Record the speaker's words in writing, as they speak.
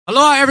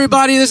Hello,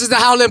 everybody. This is the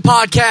Howl-in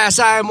Podcast.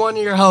 I am one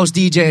of your hosts,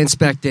 DJ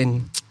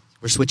Inspectin.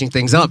 We're switching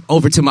things up.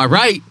 Over to my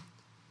right,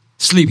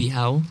 Sleepy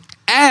Howl.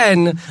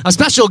 And a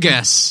special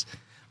guest,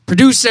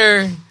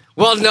 producer.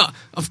 Well, no,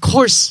 of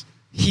course,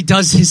 he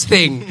does his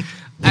thing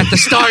at the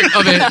start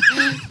of it.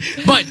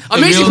 But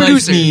amazing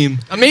producer.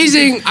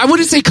 Amazing. I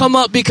wouldn't say come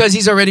up because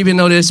he's already been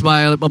noticed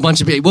by a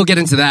bunch of people. We'll get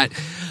into that.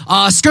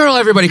 Skurttle,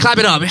 everybody. Clap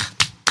it up.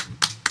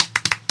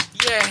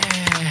 Yeah.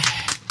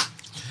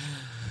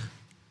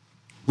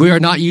 We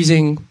are not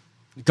using...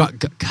 God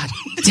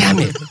damn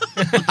it.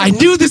 I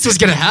knew this was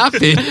going to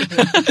happen.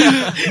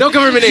 No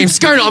government name.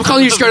 Skurttle. I'm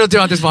calling you Skurttle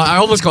throughout this pod. I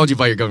almost called you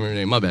by your government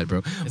name. My bad,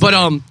 bro.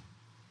 But,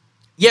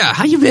 yeah,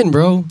 how you been,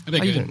 bro? I've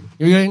been good.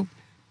 You good?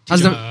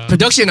 How's the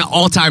production at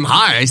all-time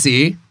high, I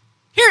see?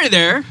 Here and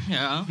there,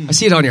 yeah. I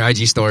see it on your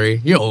IG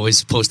story. You're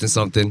always posting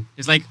something.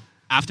 It's like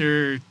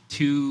after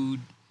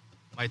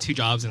my two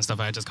jobs and stuff,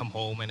 I just come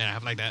home and then I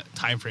have like that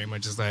time frame where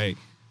it's just like,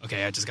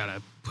 okay, I just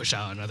gotta push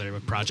out another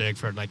project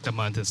for like the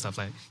month and stuff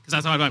like. Because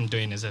that's what I'm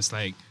doing is just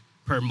like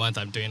per month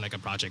I'm doing like a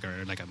project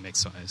or like a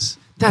mix wise.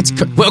 That's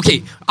well,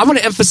 okay. I want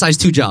to emphasize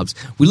 2 jobs.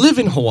 We live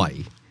in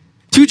Hawaii.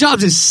 2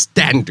 jobs is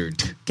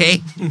standard.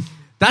 Okay,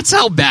 that's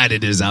how bad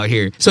it is out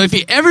here. So if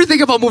you ever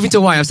think about moving to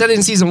Hawaii, I've said it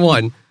in season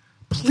 1.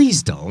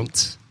 Please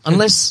don't,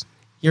 unless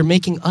you're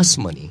making us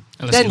money.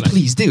 Then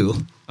please do.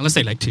 Unless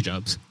they like 2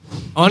 jobs.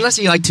 Oh, unless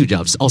you like 2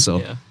 jobs, also.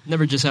 Yeah,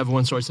 never just have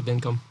one source of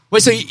income.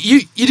 Wait, so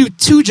you do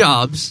 2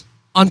 jobs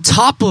on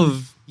top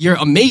of your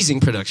amazing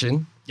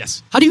production?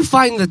 Yes. How do you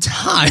find the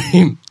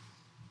time?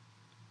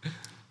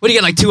 What do you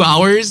get, like 2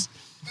 hours?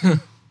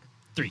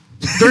 3.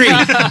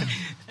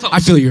 I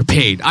feel your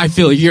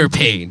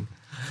pain.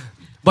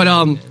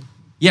 But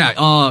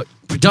yeah,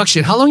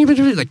 production. How long have you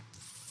been doing it? Like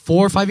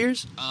 4 or 5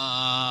 years?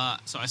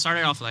 So I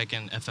started off like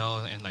in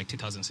FL in like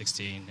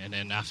 2016, and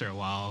then after a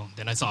while,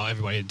 then I saw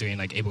everybody doing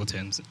like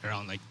Ableton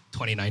around like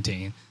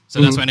 2019.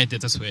 So that's when I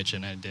did the switch,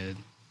 and I did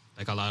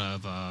like a lot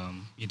of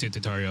YouTube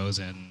tutorials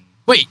and.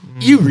 Wait,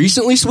 you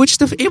recently switched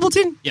to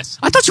Ableton? Yes.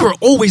 I thought you were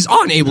always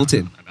on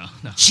Ableton.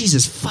 No.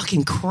 Jesus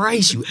fucking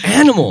Christ, you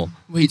animal!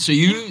 Wait, so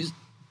you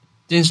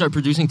didn't start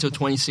producing till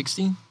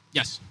 2016?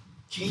 Yes.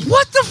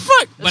 What the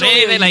fuck? But I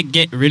didn't like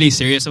get really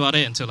serious about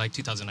it until like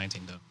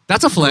 2019 though.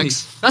 That's a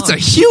flex. That's a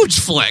huge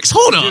flex.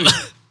 Hold up.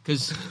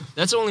 Because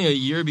that's only a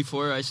year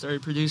before I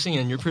started producing,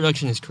 and your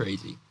production is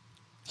crazy.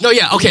 No,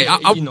 yeah, okay.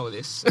 You know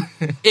this.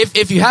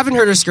 if you haven't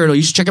heard of Skurttle,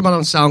 you should check him out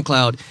on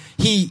SoundCloud.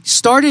 He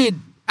started...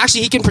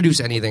 Actually, he can produce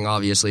anything,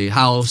 obviously.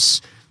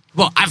 House...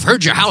 Well, I've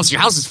heard your house.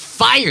 Your house is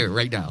fire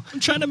right now. I'm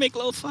trying to make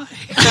lo-fi.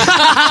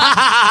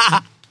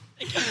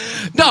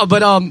 No,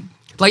 but,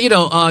 like, you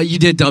know, you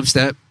did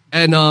dubstep.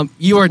 And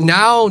you are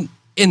now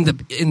in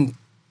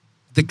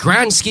the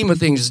grand scheme of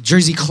things,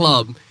 Jersey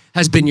Club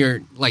has been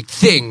your like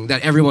thing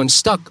that everyone's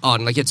stuck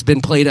on. Like it's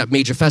been played at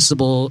major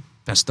festival.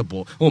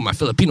 Oh, my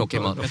Filipino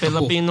came out.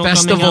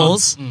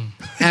 Festivals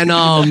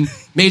and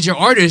major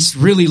artists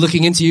really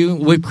looking into you.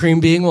 Whipped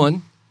Cream being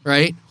one,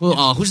 right?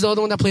 Who's the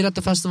other one that played at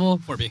the festival?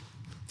 4B.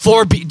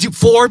 4B. Dude,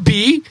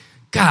 4B.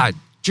 God,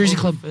 Jersey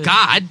Club.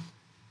 God,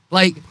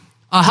 like,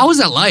 how was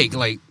that like?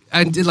 Like.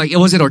 And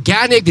was it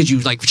organic? Did you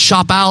like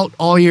shop out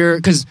all your?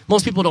 Because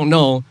most people don't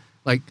know,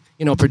 like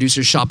you know,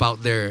 producers shop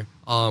out their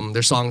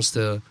songs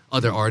to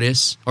other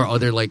artists or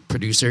other like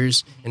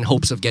producers in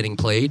hopes of getting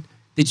played.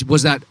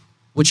 Was that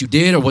what you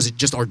did, or was it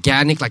just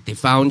organic? Like they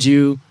found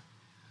you?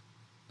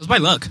 It was by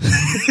luck.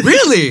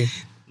 Really?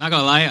 Not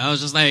gonna lie, I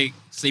was just like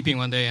sleeping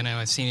one day and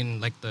I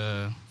seen like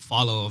the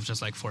follow of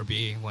just like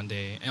 4B one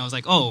day, and I was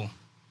like, oh.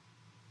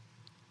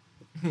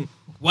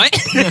 What?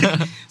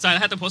 So I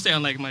had to post it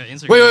on like my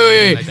Instagram.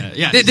 Wait. Like that.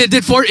 Yeah. Is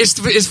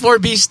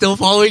 4B still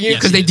following you?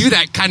 Because they do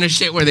that kind of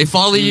shit where they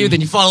follow you,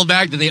 then you follow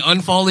back, then they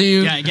unfollow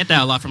you. Yeah, I get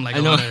that a lot from like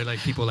a lot of like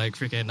people like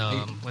freaking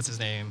what's his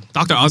name?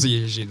 Dr. Ozzy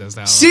usually does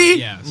that. See?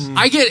 Yes.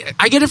 I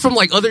get it from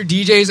like other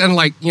DJs and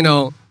like, you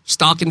know,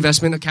 stock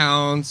investment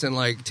accounts and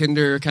like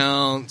Tinder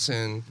accounts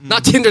and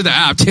not Tinder the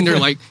app, Tinder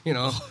like, you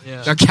know,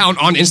 the account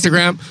on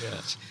Instagram. Yeah.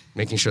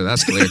 Making sure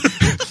that's clear.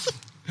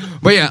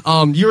 But yeah,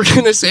 you were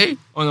gonna say?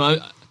 Oh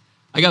no,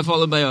 I got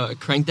followed by a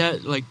Crank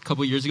That like a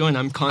couple years ago, and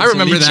I'm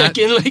constantly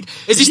checking. Like,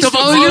 is he still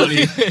following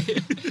you?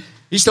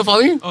 He's still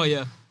following you? Oh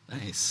yeah,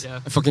 nice.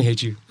 Yeah, I fucking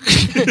hate you.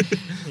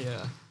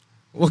 Yeah.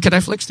 Well, can I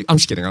flex? I'm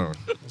just kidding. I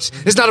don't know.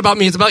 It's not about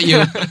me. It's about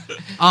you.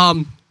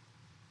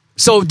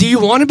 So, do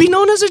you want to be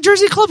known as a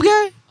Jersey Club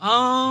guy?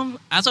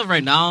 As of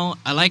right now,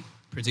 I like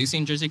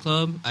producing Jersey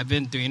Club. I've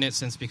been doing it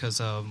since because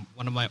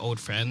one of my old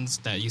friends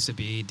that used to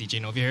be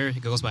DJing over here, he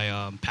goes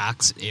by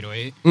Pax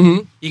 808.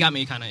 Mm-hmm. He got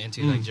me kind of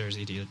into like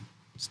Jersey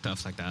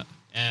stuff like that,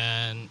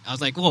 and I was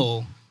like,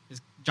 whoa,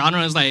 his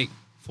genre is like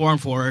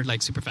 4-on-4,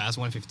 like super fast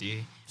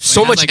 150.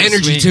 So much like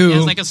energy too. It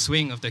has like a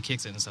swing of the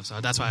kicks and stuff,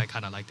 so that's why I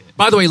kind of liked it.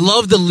 By the way,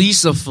 love the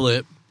Lisa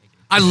flip.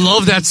 I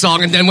love that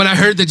song. And then when I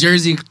heard the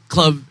Jersey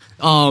Club,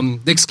 the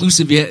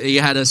exclusive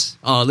you had us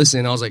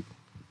listen, I was like,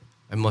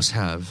 I must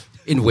have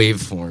in wave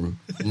form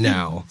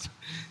now.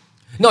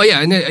 No,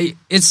 yeah, and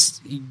it's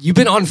you've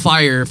been on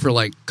fire for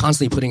like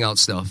constantly putting out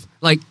stuff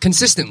like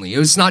consistently. It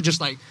was not just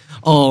like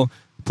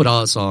put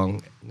out a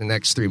song. The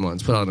next 3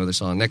 months, put out another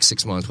song. Next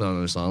 6 months, put out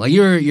another song. Like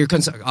you're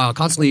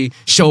constantly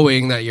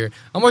showing that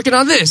I'm working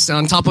on this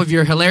on top of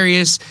your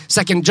hilarious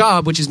second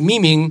job, which is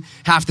memeing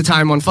half the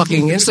time on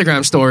fucking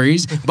Instagram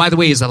stories. By the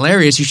way, it's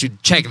hilarious. You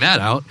should check that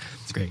out.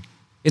 It's great.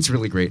 It's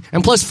really great.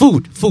 And plus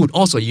food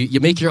also. You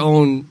make your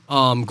own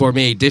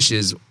gourmet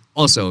dishes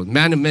also.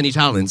 Man of many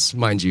talents,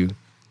 mind you.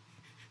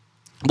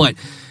 But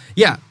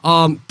yeah,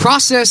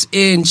 process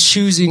in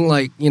choosing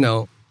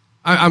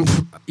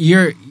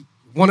you're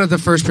one of the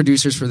first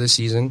producers for this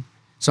season,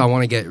 so I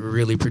want to get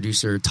really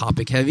producer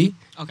topic heavy.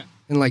 Okay.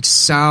 And like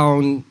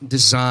sound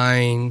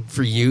design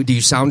for you, do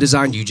you sound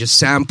design? Do you just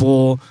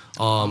sample?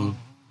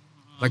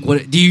 Like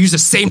what? Do you use the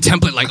same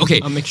template? Like okay,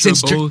 a mixture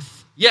of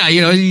both. Yeah,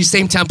 you use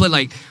same template.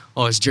 Like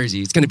it's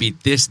Jersey. It's gonna be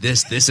this, and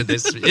this. is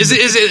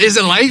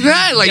it like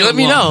that? Like let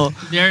me know.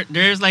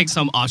 There's like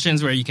some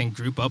options where you can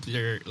group up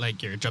your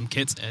drum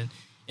kits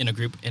in a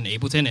group in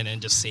Ableton and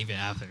then just save it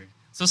after.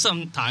 So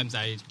sometimes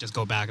I just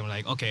go back and I'm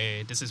like,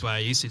 okay, this is what I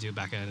used to do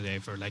back in the day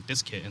for like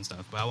this kit and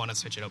stuff. But I want to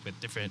switch it up with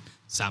different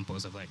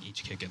samples of like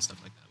each kick and stuff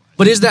like that.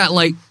 But is that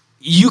like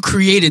you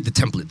created the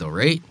template though,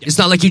 right? Yeah. It's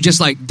not like you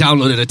just like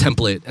downloaded a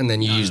template and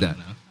then you use that.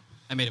 No.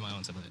 I made it my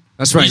own template.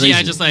 That's right. Usually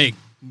I just like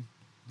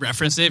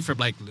reference it for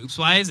like loops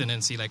wise and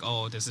then see like,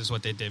 oh, this is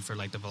what they did for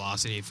like the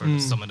velocity for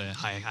some of the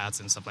hi hats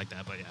and stuff like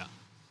that. But yeah.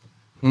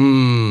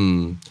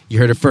 You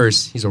heard it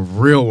first. He's a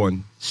real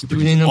one.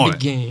 Student of the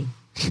game.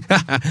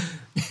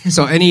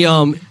 So any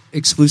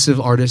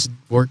exclusive artist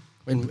work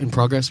in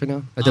progress right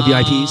now at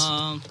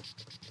WIPs?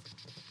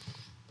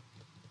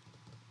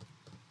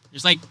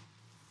 There's like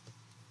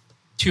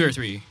 2 or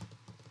 3.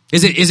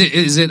 Is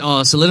it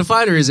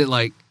solidified or is it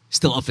like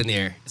still up in the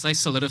air? It's like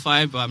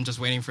solidified, but I'm just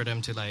waiting for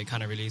them to like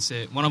kind of release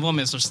it. One of them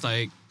is just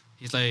like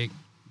he's like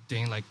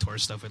doing like tour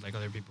stuff with like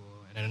other people,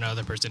 and then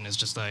another person is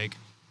just like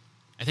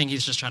I think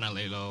he's just trying to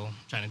lay low,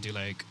 trying to do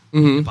like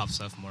hip hop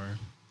stuff more.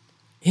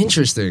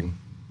 Interesting.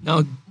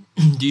 Now,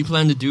 do you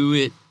plan to do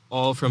it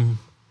all from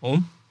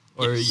home?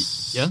 Or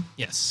yes. Yeah?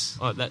 Yes.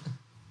 Oh,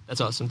 that's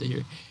awesome to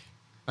hear.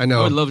 I know.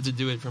 I would love to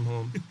do it from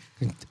home.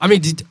 I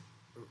mean,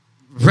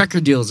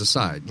 record deals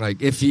aside,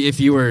 like if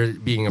you were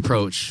being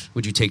approached,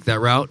 would you take that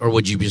route, or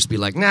would you just be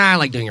like, nah, I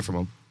like doing it from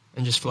home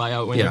and just fly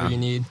out whenever you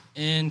need?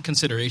 In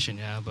consideration,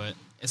 yeah, but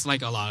it's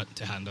like a lot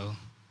to handle.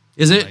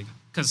 Is it?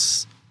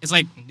 Because it's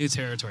like new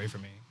territory for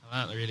me.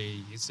 I'm not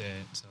really used to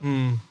it, so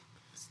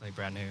it's like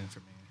brand new for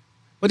me.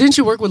 But didn't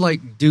you work with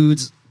like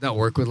dudes that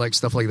work with like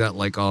stuff like that,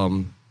 like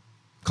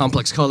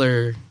Complex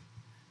Color,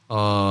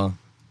 Skurttle,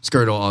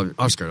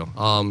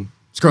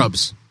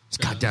 Scrubs.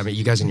 God damn it,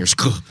 you guys in your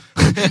school.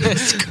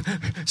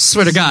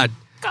 Swear to God.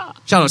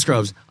 Shout out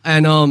Scrubs.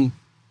 And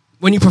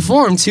when you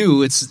perform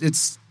too,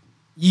 it's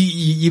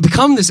you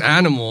become this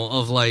animal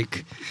of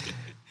like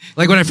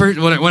when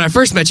I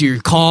first met you,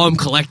 you're calm,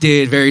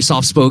 collected, very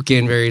soft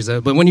spoken,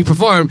 but when you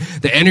perform,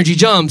 the energy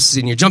jumps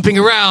and you're jumping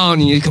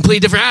around and you're a completely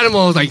different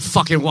animal, like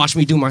fucking watch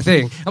me do my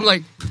thing. I'm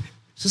like,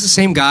 is this the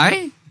same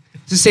guy?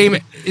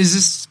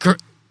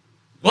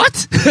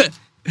 What?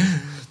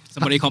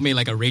 Somebody called me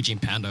like a raging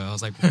panda. I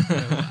was like,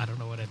 I don't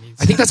know what that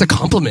means. I think that's a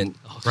compliment,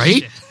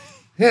 right? Shit.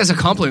 Yeah, it's a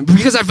compliment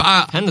because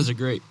pandas are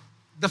great.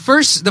 The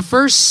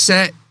first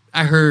set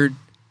I heard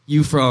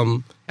you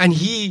from, and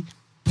he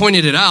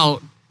pointed it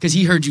out because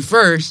he heard you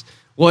first,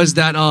 was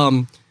that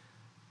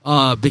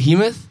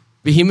Behemoth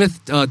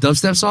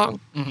dubstep song,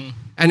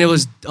 and it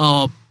was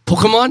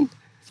Pokemon.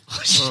 Oh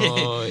shit!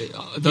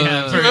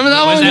 Remember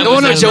that one? The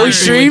one on Joey's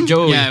stream?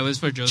 Yeah, it was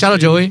for Joey's Shout out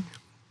Joey.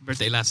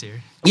 Birthday last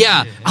year.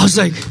 Yeah, I was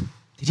like,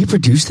 did he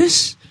produce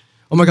this?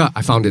 Oh my God,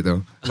 I found it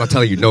though. I'm not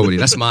telling you, nobody.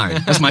 That's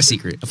mine. That's my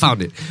secret. I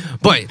found it.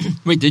 But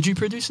wait, did you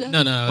produce that?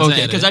 No.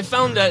 Okay, because I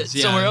found that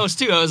somewhere else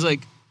too. I was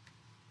like,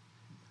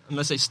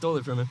 unless I stole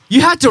it from him.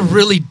 You had to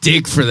really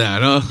dig for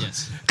that, huh?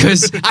 Yes.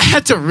 Because I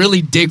had to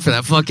really dig for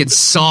that fucking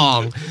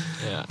song.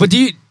 Yeah. But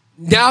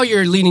now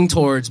you're leaning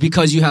towards,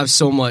 because you have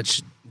so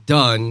much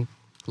done,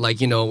 like,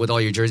 with all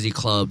your Jersey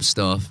club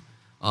stuff,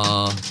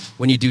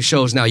 when you do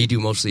shows now, you do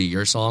mostly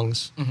your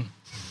songs. Mm-hmm.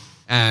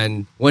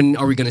 And when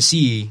are we going to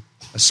see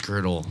a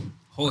Skurttle?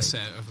 Whole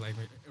set of like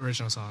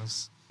original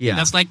songs. Yeah.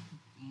 That's like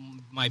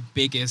my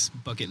biggest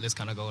bucket list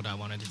kind of goal that I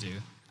wanted to do.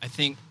 I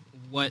think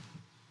what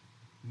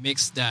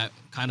mix that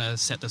kind of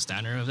set the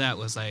standard of that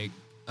was like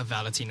a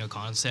Valentino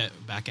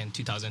concept back in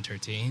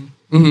 2013.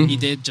 Mm-hmm. He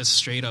did just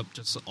straight up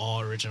just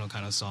all original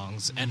kind of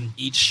songs, and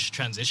each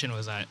transition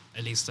was at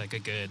least like a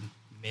good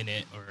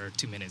minute or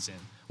 2 minutes in.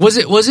 Was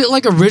it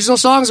like original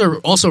songs or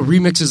also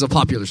remixes of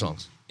popular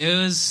songs? It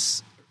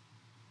was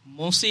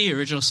mostly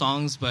original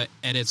songs, but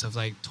edits of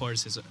like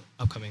towards his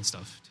upcoming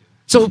stuff too.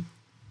 So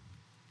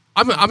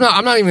I'm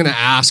not even gonna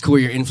ask who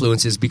your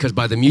influence is, because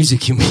by the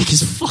music you make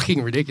is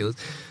fucking ridiculous.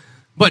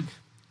 But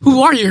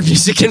who are your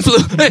music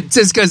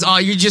influences? Because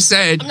you just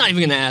said... I'm not even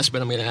going to ask,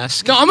 but I'm going to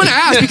ask. No, I'm going to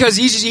ask because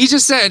he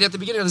just said at the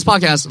beginning of this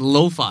podcast,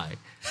 lo-fi.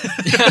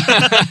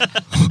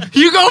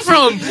 You go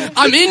from,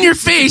 I'm in your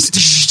face,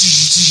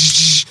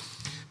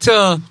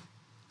 to...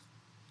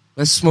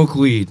 Let's smoke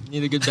weed.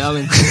 Need a good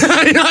balance. You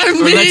know what I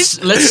mean?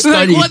 Let's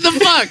study. Like, what the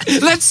fuck?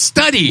 Let's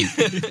study.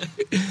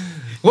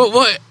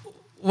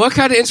 What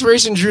kind of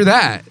inspiration drew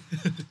that?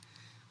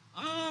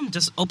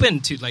 Just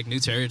open to like new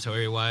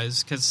territory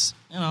wise, because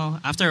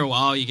after a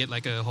while you get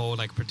like a whole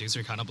like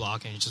producer kind of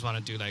block, and you just want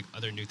to do like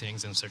other new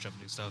things and search up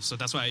new stuff. So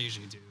that's what I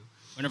usually do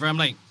whenever I'm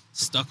like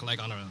stuck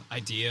like on an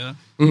idea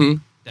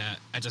that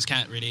I just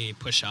can't really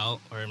push out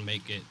or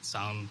make it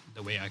sound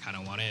the way I kind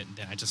of want it.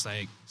 Then I just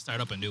like start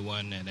up a new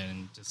one, and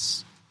then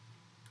just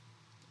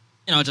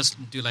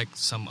just do like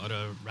some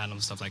other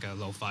random stuff like a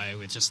lo-fi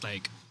with just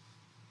like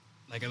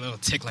a little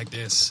tick like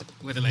this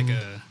with like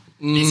a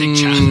basic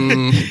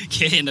trap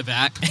kit in the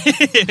back.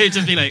 It'd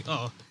just be like,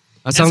 oh.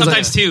 And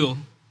sometimes too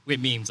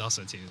with memes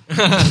also too.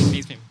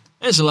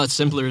 It's a lot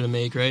simpler to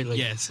make, right? Like,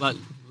 yes. A lot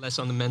less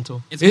on the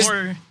mental.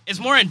 It's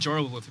more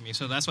enjoyable for me,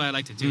 so that's what I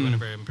like to do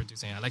whenever I'm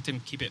producing. I like to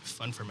keep it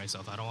fun for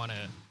myself. I don't want to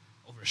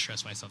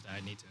overstress myself that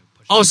I need to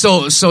push. Oh,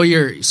 so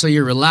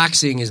you're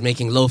relaxing is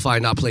making lo-fi,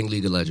 not playing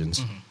League of Legends.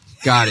 Mm-hmm.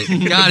 Got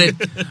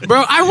it.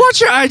 Bro, I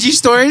watch your IG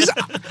stories.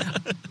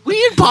 We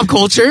in pop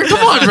culture. Come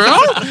on, bro.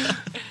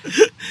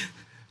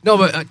 No,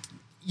 but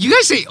you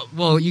guys say,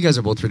 well, you guys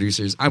are both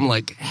producers. I'm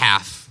like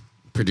half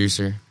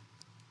producer.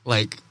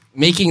 Like,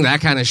 making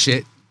that kind of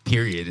shit,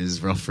 period,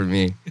 is rough for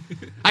me.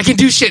 I can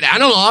do shit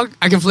analog.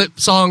 I can flip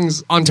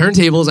songs on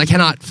turntables. I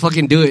cannot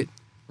fucking do it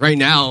right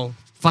now.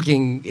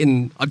 Fucking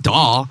in a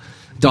DAW.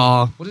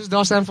 DAW. What does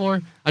DAW stand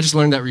for? I just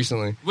learned that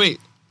recently. Wait.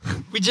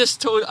 We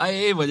just told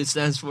IA what it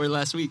stands for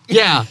last week.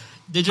 Yeah.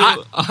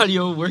 Digital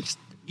Audio Works.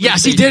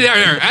 Yes, he did.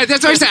 That's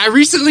what I said. I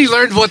recently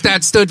learned what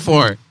that stood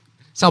for.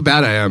 That's how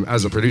bad I am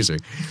as a producer.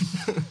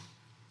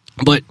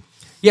 But,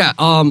 yeah,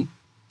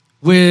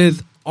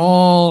 with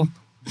all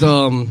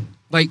the,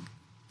 like,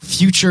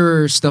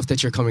 future stuff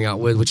that you're coming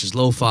out with, which is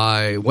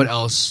lo-fi, what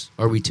else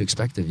are we to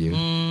expect of you?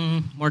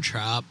 More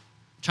trap.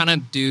 Trying to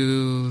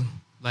do,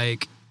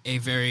 like, I'm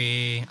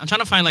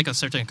trying to find, like, a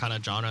certain kind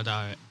of genre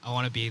that I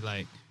want to be,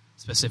 like,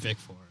 specific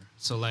for.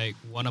 So like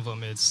one of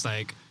them is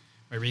like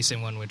my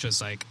recent one, which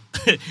was like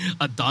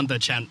a Donda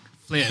chant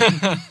flip,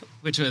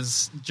 which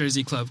was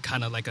Jersey Club,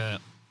 kind of like a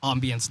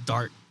ambience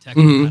dark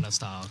techno kind of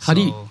style. How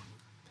do you?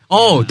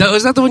 Oh, yeah.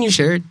 Was that the one you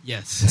shared?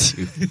 Yes.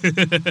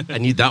 I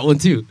need that one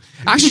too.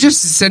 Actually, just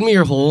send me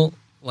your whole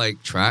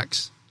like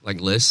tracks,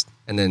 like list,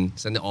 and then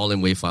send it all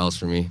in WAV files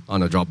for me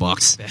on a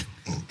Dropbox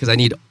because I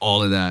need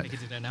all of that. I can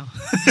do that now.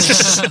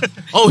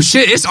 Oh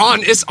shit! It's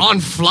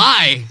on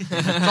fly.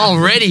 It's all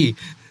ready.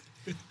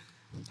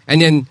 And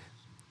then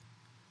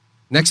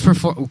next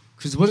because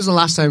when was the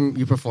last time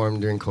you performed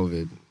during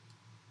COVID?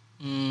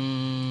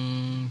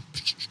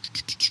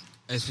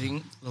 I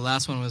think the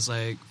last one was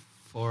like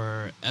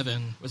for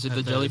Evan. Was it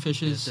the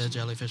Jellyfishes? The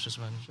Jellyfishes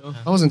one. Sure.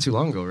 That wasn't too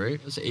long ago, right?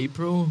 It was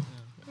April.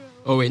 Yeah.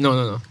 Oh wait,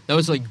 no. That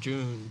was like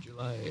June,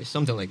 July,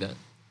 something like that.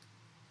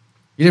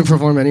 You didn't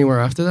perform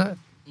anywhere after that?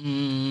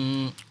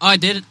 I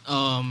did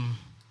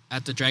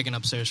at the Dragon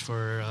upstairs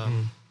for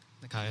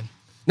the Kai.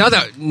 Now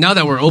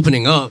that we're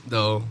opening up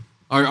though.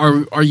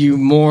 Are you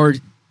more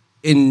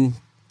in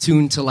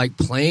tune to like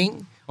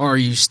playing, or are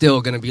you still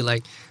gonna be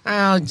like,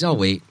 I'll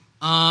wait?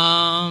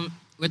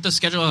 With the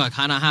schedule I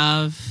kind of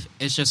have,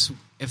 it's just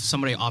if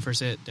somebody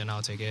offers it, then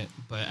I'll take it.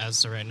 But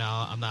as of right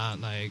now, I'm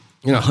not like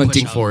you're not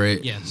hunting for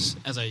it. Yes,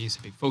 as I used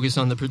to be. Focus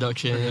on the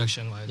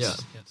production wise. Yeah.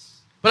 Yes.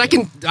 But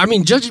I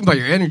mean, judging by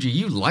your energy,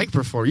 you like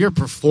perform. You're a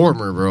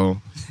performer,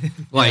 bro.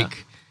 Like,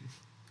 yeah.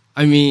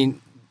 I mean,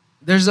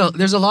 there's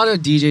a lot of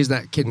DJs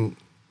that can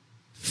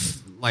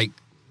like.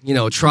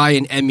 Try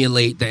and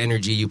emulate the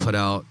energy you put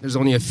out. There's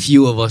only a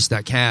few of us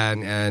that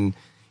can, and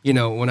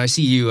when I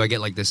see you, I get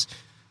like this.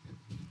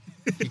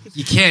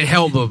 You can't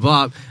help but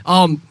bob.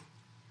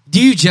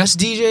 Do you just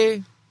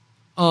DJ,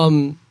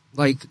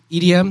 like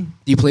EDM?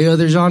 Do you play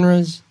other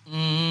genres?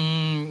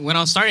 When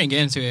I was starting to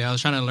get into it, I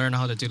was trying to learn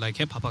how to do like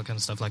hip hop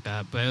and stuff like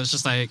that. But it was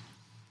just like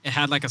it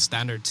had like a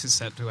standard to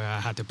set where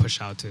I had to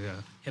push out to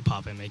hip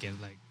hop and make it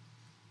like,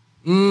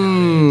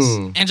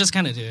 and just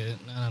kind of do it.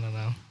 I don't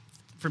know.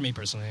 For me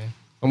personally.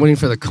 I'm waiting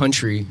for the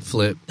country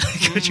flip.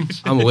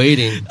 I'm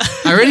waiting.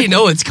 I already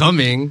know it's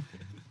coming.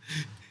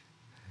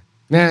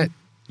 Matt,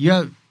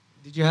 did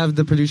you have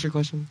the producer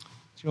question?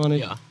 Do you want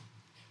it? Yeah.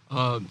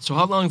 So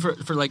how long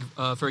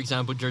for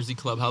example, Jersey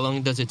Club, how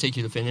long does it take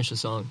you to finish a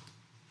song?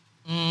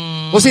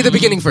 We'll say the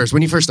beginning first,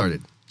 when you first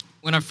started.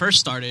 When I first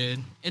started,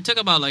 it took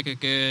about like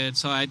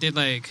so I did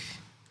like,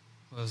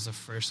 what was the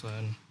first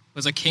one? It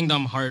was a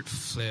Kingdom Heart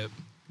flip.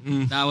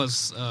 That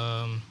was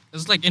it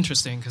was like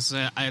interesting because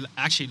I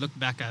actually looked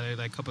back at it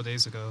like a couple of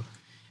days ago,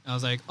 and I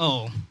was like,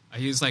 oh, I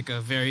used like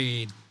a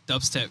very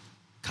dubstep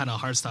kind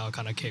of hardstyle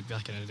kind of kick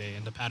back in the day,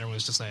 and the pattern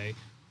was just like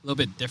a little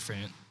bit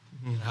different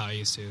than how I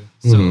used to.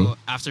 So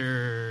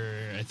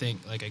after I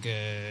think like a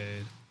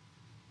good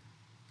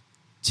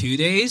 2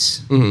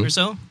 days or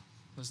so,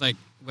 it was like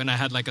when I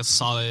had like a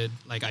solid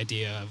like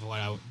idea of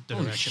the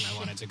direction I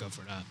wanted to go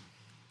for that.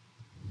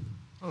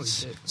 Holy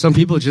shit. Some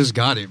people just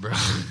got it, bro.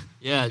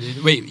 Yeah,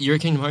 dude. Wait, you're a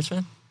Kingdom Hearts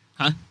fan?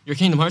 Huh? You're a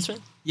Kingdom Hearts fan?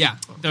 Yeah,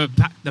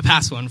 the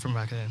past one from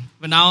back then.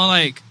 But now,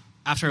 like,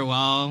 after a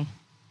while,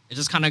 it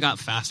just kind of got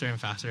faster and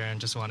faster, and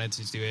just wanted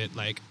to do it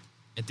like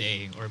a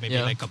day or maybe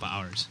like a couple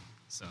hours.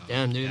 So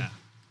Damn, dude. Yeah.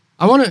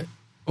 I want to.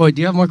 Wait,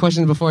 do you have more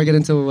questions before I get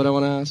into what I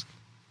want to ask?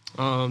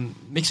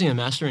 Mixing and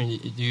mastering,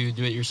 do you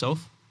do it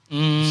yourself?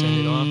 Send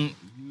it off?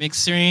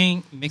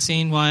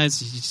 Mixing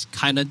wise, you just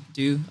kind of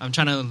do. I'm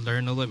trying to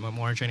learn a little bit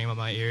more, training with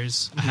my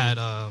ears. I had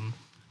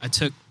I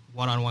took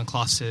one-on-one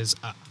classes.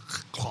 I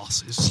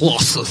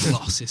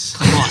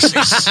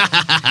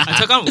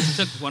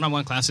took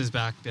one-on-one classes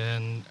back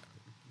then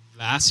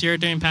last year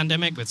during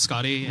pandemic with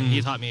Scotty, and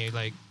he taught me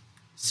like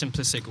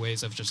simplistic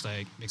ways of just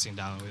like mixing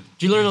down. With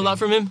Did you learn a lot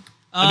from him?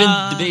 I've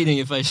been debating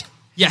if I.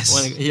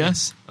 Yes.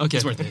 Yes. Okay.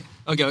 It's worth it.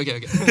 Okay.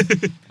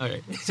 All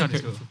right.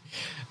 Scotty's cool.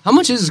 How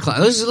much is his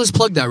class? Let's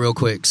plug that real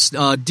quick.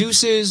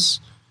 Deuces,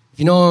 if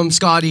you know him,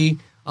 Scotty.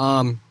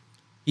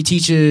 He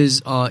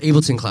teaches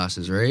Ableton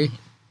classes, right?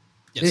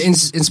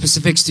 Yes. In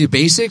specifics to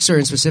basics, or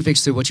in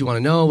specifics to what you want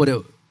to know?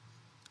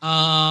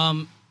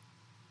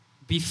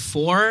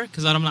 Before,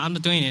 because I'm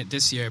not doing it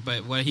this year,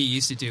 but what he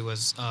used to do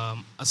was a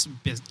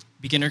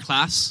beginner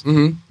class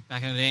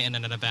back in the day, and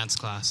then an advanced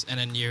class, and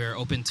then you're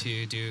open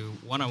to do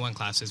one-on-one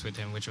classes with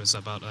him, which was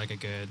about like a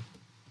good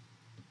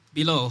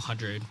below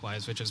 100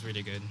 wise, which was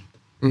really good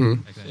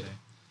back that day.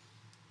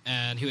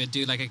 And he would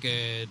do like a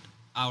good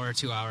hour,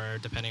 2 hour,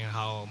 depending on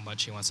how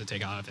much he wants to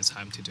take out of his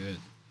time to do it.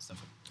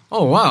 Stuff.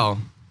 Oh wow!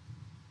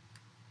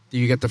 Do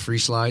you get the free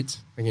slides?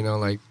 Like, Oh,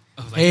 like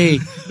hey,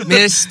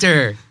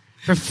 Mister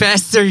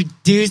Professor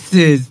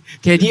Deuces,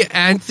 can you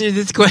answer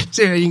this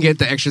question? And you can get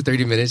the extra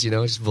 30 minutes,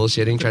 just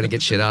bullshitting, trying to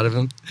get shit out of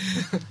him.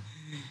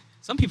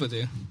 Some people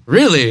do.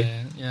 Really?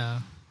 Yeah.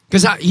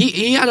 Because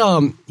he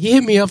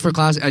hit me up for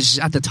class.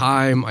 At the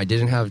time, I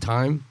didn't have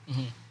time.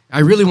 I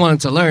really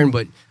wanted to learn,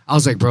 but I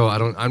was like, bro,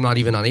 I'm not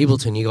even on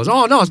Ableton. He goes,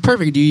 oh no, it's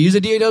perfect. Do you use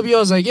a DAW? I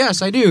was like,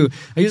 yes, I do.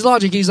 I use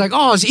Logic. He's like,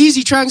 oh, it's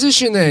easy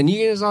transition then.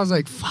 I was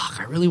like, fuck,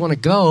 I really want to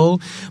go,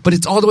 but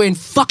it's all the way in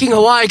fucking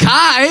Hawaii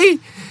Kai.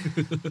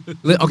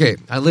 Okay,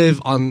 I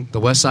live on the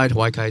west side.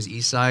 Hawaii Kai is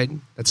east side.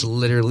 That's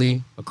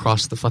literally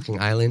across the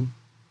fucking island.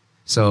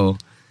 So,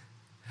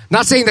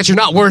 not saying that you're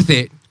not worth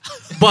it,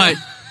 but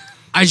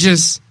I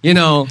just,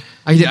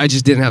 I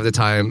just didn't have the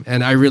time,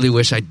 and I really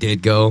wish I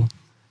did go.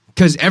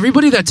 Because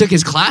everybody that took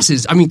his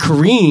classes, I mean,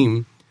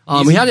 Kareem,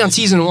 we had it on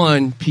season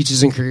 1,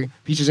 Peaches and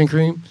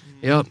Cream.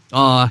 Yep.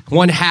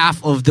 One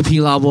half of the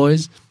Pilau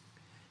Boys.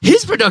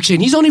 His production,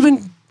 he's only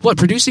been,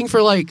 producing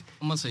for like...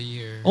 Almost a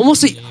year.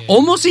 Almost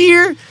a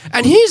year?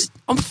 And he's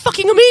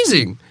fucking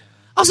amazing.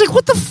 I was like,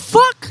 what the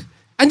fuck?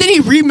 And then he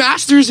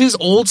remasters his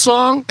old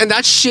song, and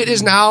that shit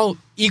is now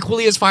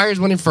equally as fire as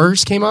when it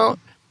first came out.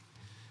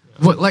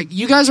 But,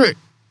 you guys are...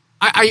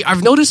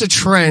 I've noticed a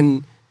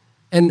trend,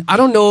 and I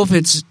don't know if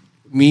it's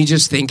me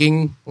just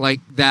thinking like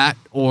that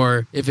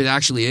or if it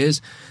actually is.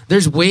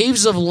 There's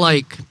waves of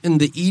in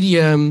the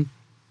EDM,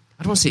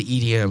 I don't want to say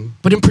EDM,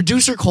 but in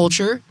producer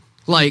culture,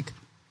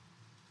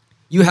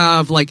 you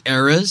have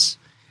eras,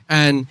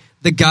 and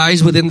the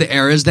guys within the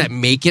eras that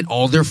make it,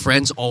 all their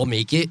friends all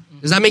make it.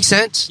 Does that make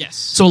sense? Yes.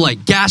 So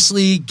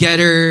Gasly,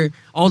 Getter,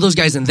 all those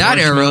guys in that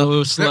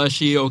era.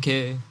 Slushy,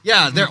 okay.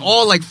 Yeah, they're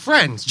all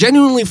friends,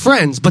 genuinely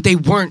friends, but they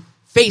weren't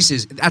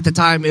faces. At the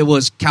time, it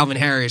was Calvin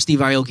Harris, Steve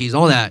Aoki's,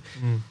 all that.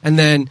 And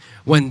then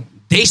when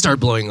they start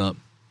blowing up,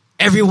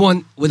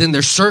 everyone within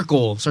their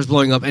circle starts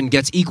blowing up and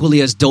gets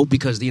equally as dope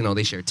because,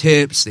 they share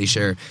tips, they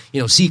share,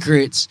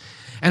 secrets.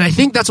 And I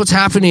think that's what's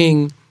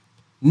happening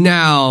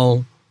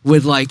now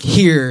with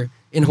here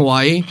in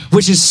Hawaii,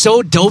 which is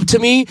so dope to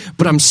me,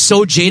 but I'm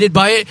so jaded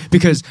by it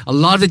because a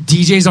lot of the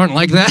DJs aren't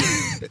like that.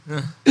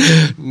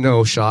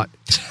 No shot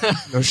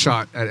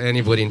at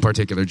anybody in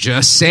particular.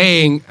 Just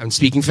saying, I'm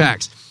speaking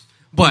facts.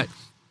 But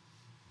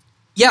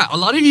yeah, a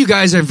lot of you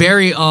guys are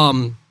very,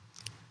 I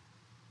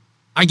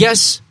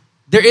guess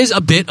there is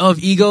a bit of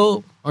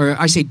ego, or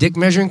I say dick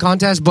measuring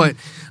contest, but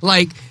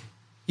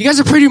you guys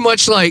are pretty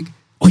much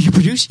oh, you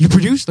produce,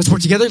 let's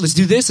work together, let's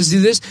do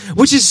this,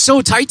 which is so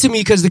tight to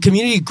me because the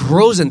community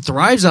grows and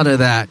thrives out of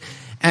that.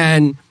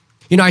 And,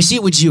 I see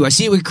it with you, I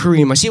see it with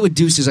Kareem, I see it with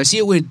Deuces, I see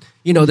it with,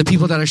 the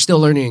people that are still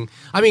learning.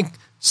 I mean,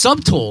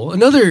 Subtool,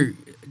 another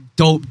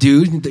dope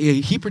dude,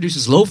 he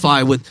produces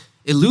lo-fi with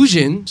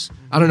Illusions.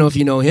 I don't know if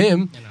you know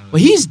him, but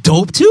he's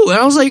dope too. And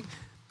I was like,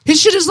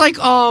 his shit is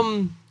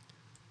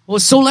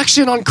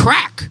selection on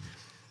crack.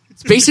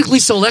 It's basically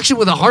selection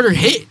with a harder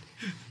hit.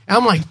 And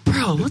I'm like,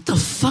 bro, what the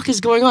fuck is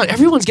going on?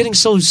 Everyone's getting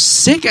so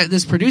sick at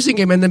this producing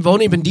game, and they've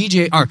only been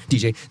they've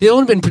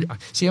only been,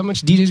 see how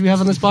much DJs we have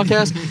on this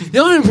podcast?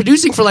 They've only been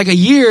producing for a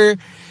year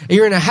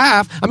and a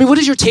half. I mean, what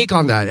is your take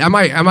on that? Am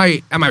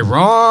I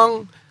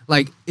wrong?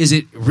 Is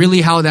it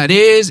really how that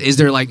is? Is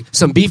there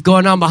some beef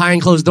going on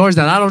behind closed doors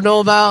that I don't know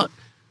about?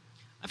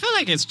 I feel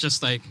like it's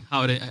just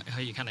how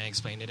you kind of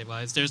explained it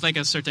was. There's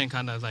a certain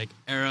kind of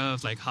era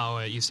of how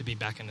it used to be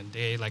back in the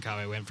day, how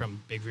it went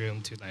from big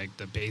room to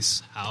the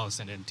bass house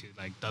and then to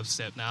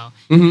dubstep now.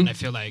 And I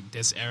feel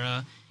this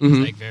era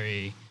is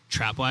very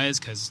trap wise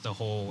because the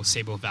whole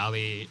Sable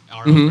Valley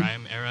R&B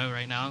grime era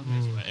right now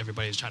is what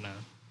everybody's trying to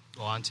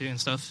go on to and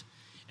stuff.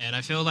 And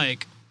I feel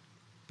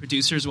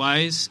producers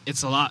wise,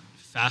 it's a lot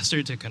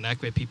faster to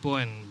connect with people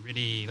and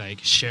really like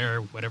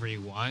share whatever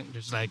you want.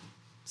 There's like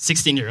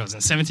 16-year-olds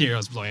and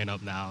 17-year-olds blowing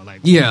up now,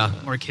 like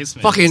or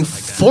Kismet, fucking and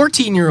stuff like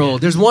that.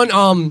 14-year-old. There's one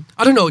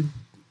I don't know,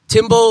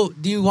 Timbo.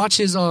 Do you watch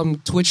his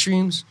Twitch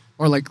streams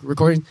or like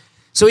recording?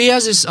 So he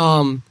has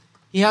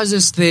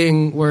this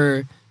thing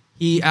where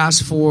he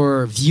asks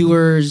for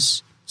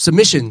viewers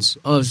submissions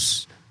of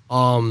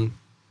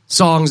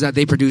songs that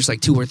they produce,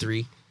 like 2 or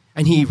 3,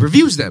 and he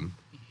reviews them,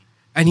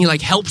 and he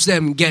like helps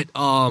them get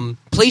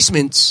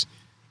placements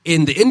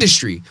in the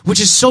industry, which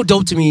is so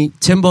dope to me.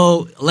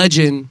 Timbo,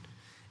 legend.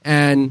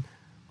 And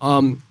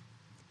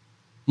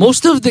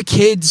most of the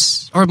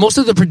kids or most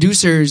of the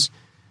producers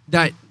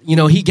that, you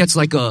know, he gets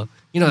like a,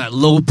 you know, that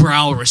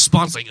lowbrow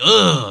response, like,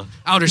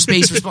 outer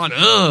space response,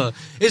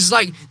 it's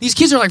like, these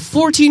kids are like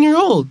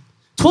 14-year-old,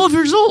 12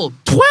 years old,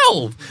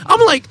 12. I'm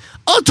like,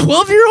 a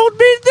 12-year-old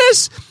made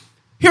this?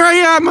 Here I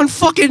am on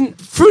fucking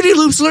Fruity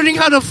Loops learning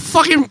how to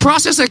fucking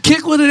process a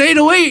kick with an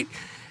 808.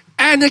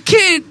 And the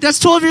kid that's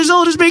 12 years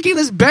old is making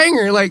this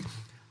banger. Like,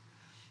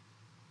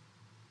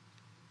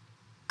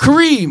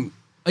 Kareem,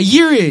 a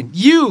year in,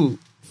 you,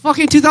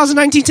 fucking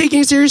 2019 taking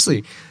it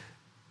seriously.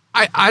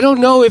 I don't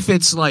know if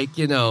it's like,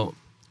 you know,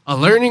 a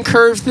learning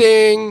curve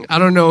thing. I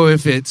don't know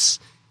if it's,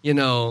 you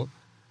know,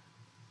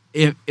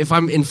 if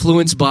I'm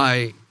influenced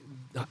by,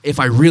 if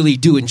I really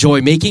do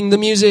enjoy making the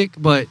music,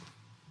 but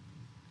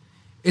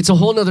it's a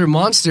whole nother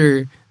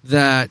monster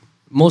that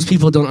most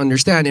people don't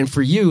understand. And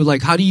for you,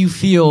 like, how do you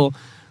feel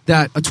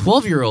that a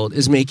 12-year-old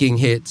is making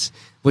hits,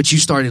 but you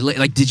started late?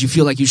 Like, did you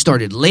feel like you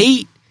started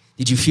late?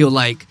 Did you feel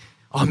like,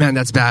 oh man,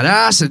 that's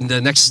badass, and the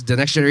next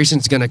generation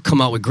is gonna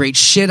come out with great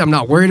shit, I'm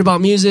not worried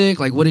about music?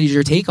 Like, what is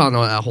your take on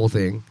that whole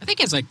thing? I think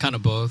it's like kind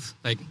of both.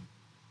 Like,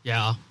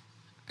 yeah,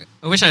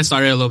 I wish I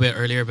started a little bit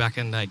earlier, back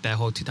in like that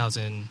whole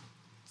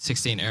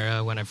 2016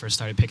 era when I first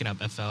started picking up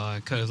FL. I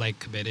could have like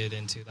committed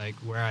into like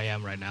where I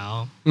am right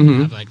now. I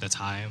have like the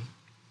time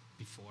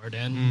before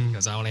then,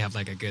 because I only have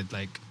like a good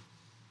like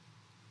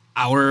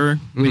hour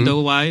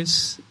window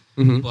wise.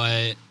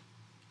 But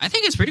I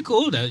think it's pretty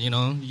cool that, you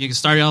know, you can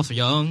start off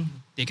young,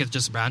 they could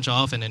just branch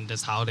off, and then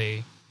that's how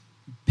they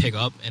pick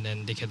up, and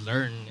then they could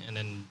learn, and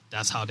then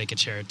that's how they could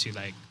share it to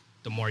like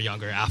the more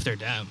younger after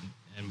them,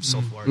 and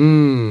so forth.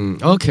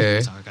 Okay.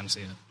 That's how I kind of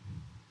see it.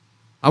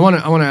 I want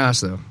to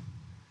ask though.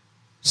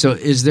 So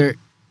is there,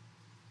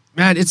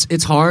 man,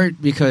 it's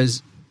hard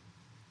because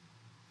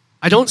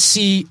I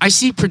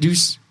see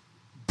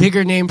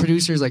bigger name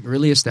producers, like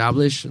really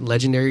established,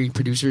 legendary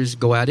producers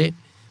go at it,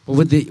 but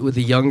with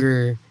the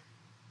younger,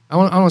 I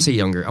don't want to say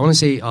younger, I want to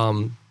say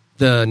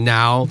the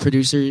now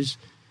producers,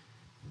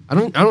 I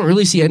don't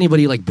really see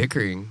anybody like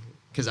bickering,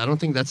 because I don't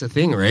think that's a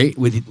thing, right?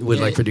 With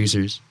like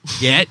producers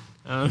yet.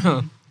 I don't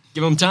know.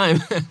 Give them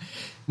time.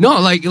 No,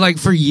 like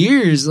for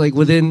years, like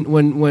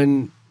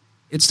when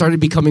it started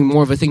becoming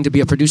more of a thing to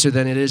be a producer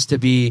than it is to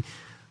be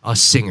a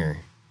singer,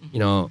 you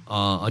know,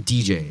 a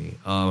DJ.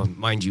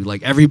 Mind you,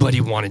 like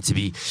everybody wanted to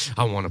be,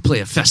 I want to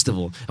play a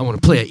festival, I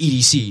want to play at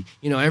EDC.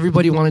 You know,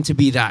 everybody wanted to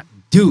be that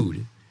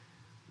dude.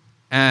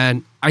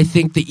 And I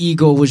think the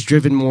ego was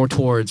driven more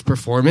towards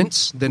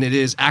performance than it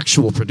is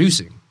actual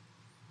producing.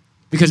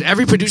 Because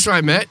every producer I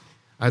met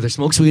either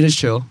smokes weed is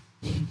chill,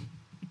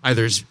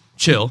 either is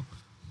chill,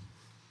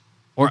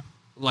 or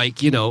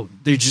like, you know,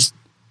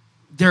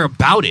 they're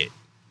about it.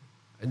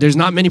 There's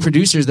not many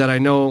producers that I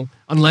know,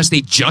 unless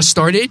they just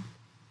started,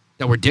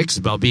 that were dicks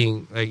about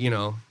being like, you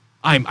know,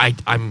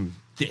 I'm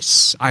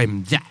this,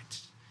 I'm that.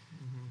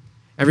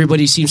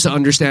 Everybody seems to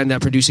understand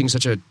that producing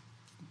such a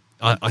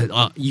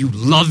you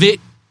love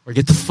it or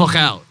get the fuck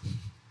out.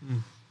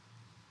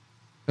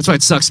 That's why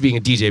it sucks being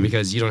a DJ,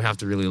 because you don't have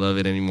to really love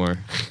it anymore,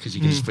 because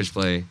you can just push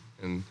play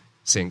and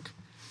sync.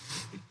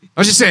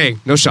 I was just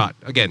saying, no shot.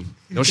 Again,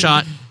 no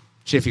shot.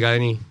 Shit, if you got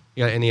any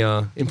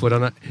input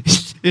on that?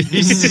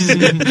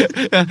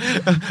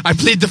 I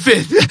plead the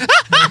fifth.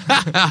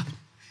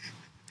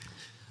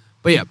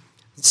 But yeah,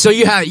 so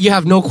you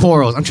have no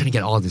quarrels. I'm trying to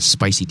get all the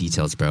spicy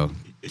details, bro.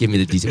 Give me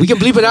the details. We can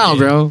bleep it out,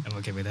 bro. I'm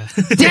okay with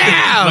that.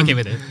 Damn! I'm okay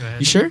with it.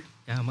 You sure?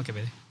 Yeah, I'm okay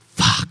with it.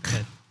 Fuck.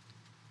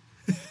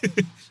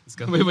 Let's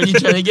go. Wait, what are you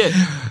trying to get?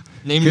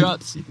 Name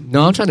drops?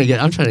 No, I'm trying to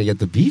get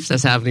the beefs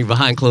that's happening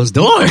behind closed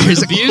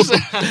doors. Beefs?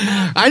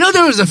 I know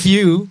there was a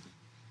few.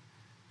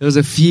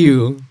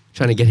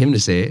 Trying to get him to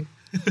say it.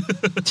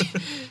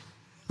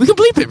 We can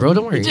bleep it, bro.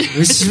 Don't worry.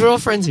 We're all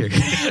friends here.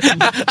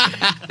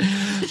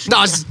 No,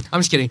 I'm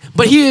just kidding.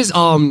 But he is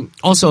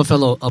also a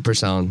fellow Upper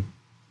Sound,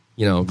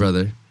 you know,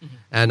 brother.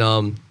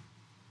 And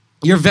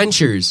your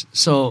ventures.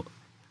 So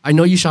I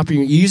know you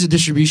use a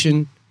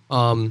distribution.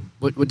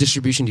 What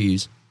distribution do you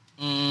use?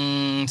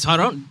 So I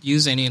don't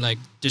use any like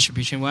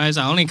distribution wise.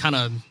 I only kind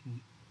of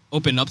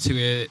opened up to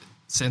it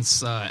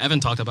since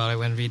Evan talked about it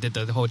when we did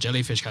the whole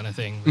jellyfish kind of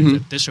thing with the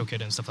distro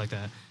kit and stuff like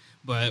that.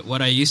 But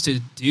what I used to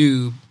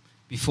do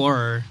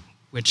before,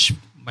 which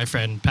my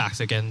friend Pax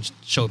again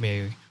showed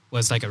me,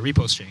 was like a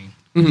repo string.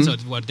 So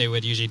what they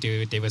would usually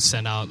do, they would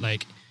send out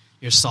like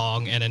your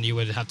song, and then you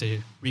would have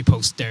to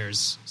repost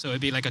theirs. So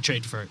it'd be like a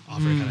trade for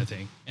offer kind of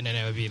thing, and then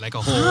it would be like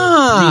a whole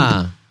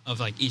group of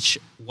like each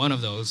one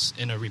of those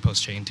in a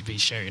repost chain to be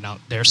sharing out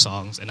their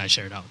songs, and I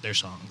shared out their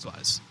songs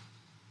wise.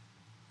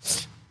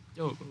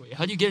 Yo, wait,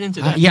 how do you get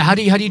into that? Yeah, how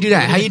do you do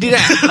that? How you do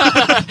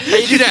that? How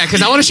you do that?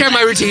 Because I want to share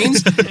my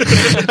routines.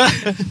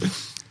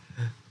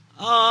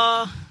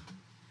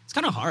 It's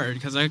kind of hard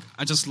because I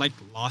just like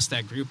lost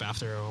that group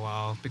after a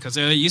while, because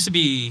it used to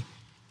be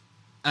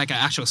like an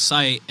actual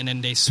site, and then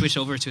they switched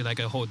over to like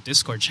a whole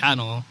Discord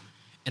channel,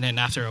 and then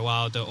after a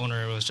while the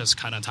owner was just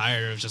kind of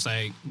tired of just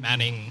like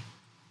manning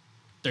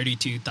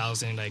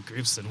 32,000 like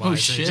groups and Oh,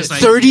 shit. just,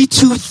 like,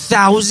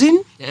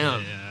 32,000?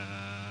 Damn.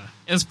 yeah,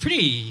 it was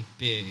pretty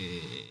big.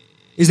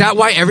 Is that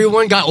why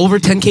everyone got over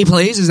 10K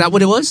plays? Is that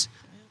what it was?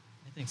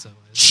 I think so.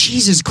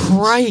 Jesus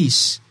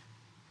Christ.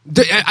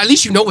 At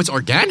least you know it's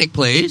organic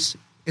plays.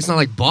 It's not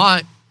like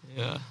bot.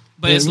 Yeah.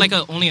 But it's like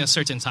only a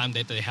certain time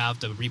that they have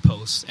the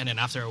repost, and then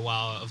after a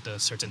while of the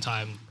certain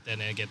time, then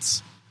it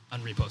gets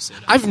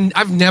unreposted.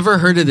 I've never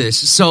heard of this.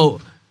 So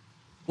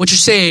what you're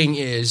saying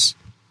is,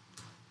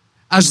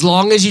 as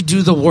long as you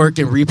do the work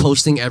in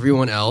reposting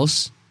everyone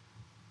else,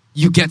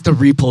 you get the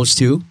repost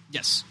too?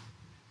 Yes,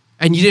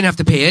 And you didn't have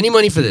to pay any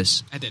money for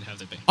this? I did have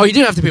to pay. Oh, you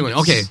didn't have to pay money.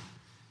 Okay.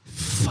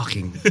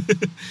 Fucking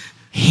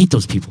hate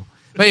those people.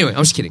 But anyway,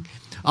 I'm just kidding.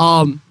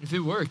 If it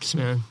works,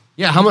 man.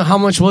 Yeah, how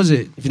much was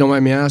it, if you don't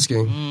mind me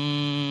asking?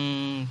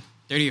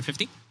 30 or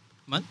 50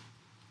 a month.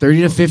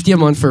 30 to 50 a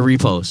month for a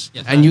repost.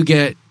 Yes. And you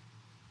get,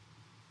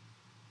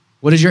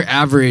 what is your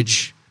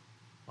average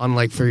on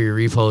like for your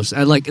repost?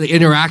 And like the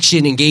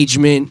interaction,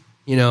 engagement,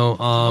 you know.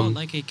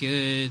 Like a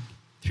good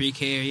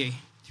 3K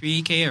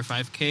or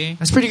 5K.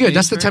 That's pretty good.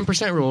 That's the for it.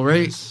 10% rule,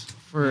 right? Yes.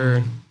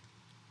 For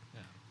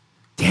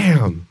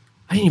Damn.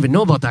 I didn't even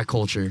know about that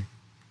culture.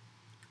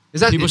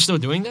 Is that People still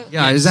doing that?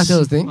 Yeah, is that the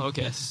other thing? Oh,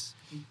 okay. Yes.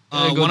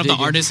 Gotta go One of the dig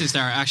in. artists that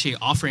are actually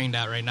offering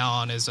that right now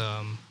on his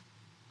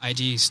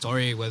IG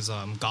story was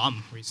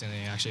Gom recently.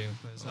 Actually,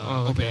 was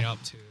okay.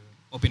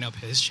 opening up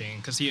his chain,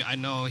 because I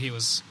know he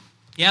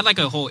had like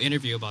a whole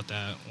interview about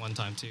that one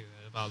time too,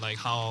 about like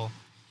how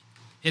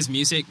his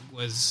music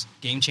was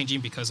game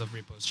changing because of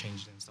repost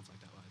changes and stuff like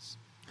that.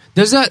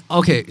 Does that,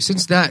 okay,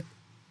 since that,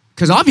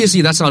 because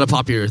obviously that's not a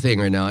popular thing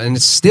right now, and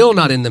it's still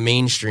not in the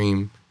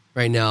mainstream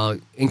right now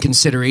in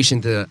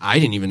consideration to, I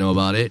didn't even know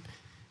about it,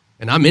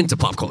 and I'm into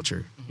pop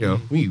culture. You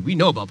know, we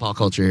know about pop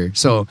culture here.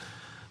 So,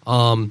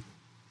 do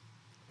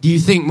you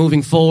think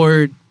moving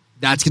forward,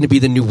 that's going to be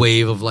the new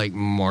wave of like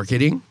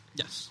marketing?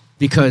 Yes.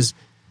 Because,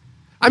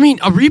 I mean,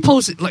 a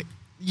repost, like,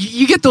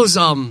 you get those,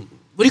 what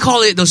do you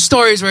call it? Those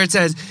stories where it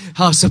says,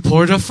 how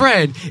support a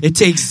friend. It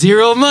takes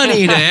zero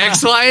money to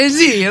X, Y, and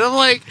Z. And I'm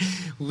like,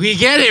 we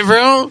get it,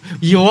 bro.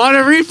 You want a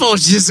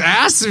repost, just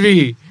ask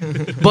me.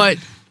 But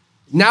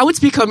now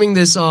it's becoming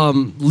this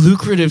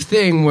lucrative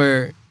thing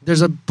where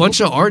there's a bunch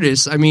of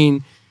artists. I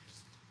mean,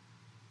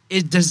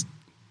 it does,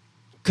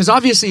 because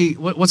obviously,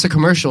 what's a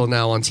commercial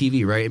now on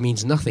TV, right? It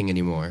means nothing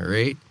anymore,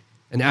 right?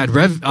 An ad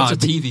rev. What's a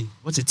TV?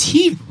 What's a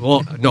TV?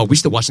 Well, no, we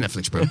still watch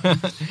Netflix, bro.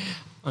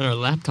 On our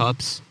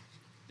laptops.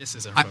 This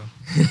is our I-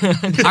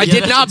 phone. I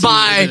did not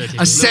buy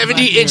a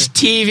 70-inch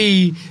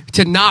TV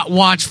to not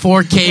watch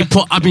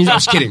 4K. I mean, I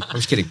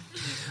was kidding.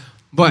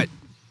 But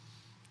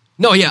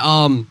no,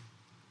 yeah.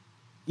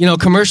 You know,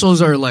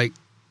 commercials are like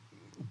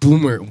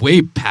boomer,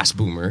 way past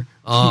boomer.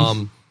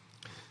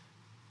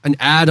 An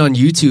ad on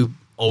YouTube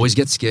always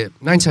gets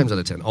skipped. 9 times out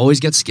of 10, always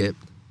gets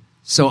skipped.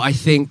 So I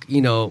think,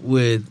 you know,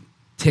 with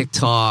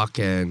TikTok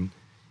and,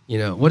 you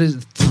know, what is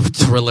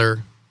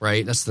Thriller,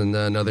 right? That's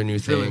another new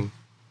thing.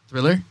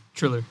 Thriller.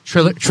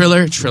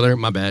 Triller,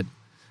 my bad.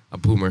 A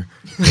boomer.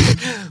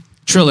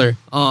 Triller.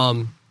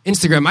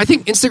 Instagram. I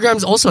think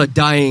Instagram's also a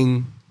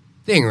dying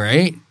thing,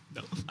 right?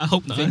 No, I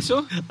hope not. Think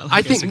so?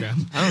 I think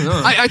Instagram. I don't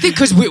know. I think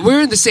because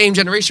we're in the same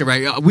generation,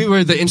 right? We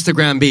were the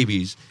Instagram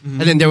babies,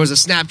 and then there was a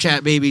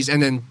Snapchat babies,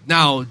 and then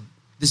now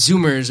the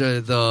Zoomers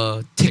are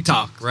the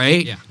TikTok,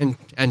 right? Yeah.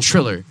 And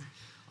Triller.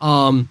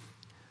 Do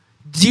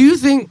you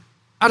think?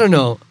 I don't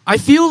know. I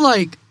feel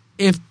like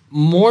if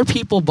more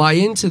people buy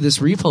into this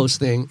repost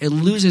thing, it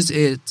loses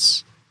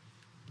its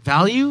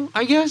value,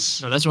 I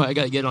guess. No, that's why I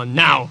gotta get on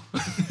now.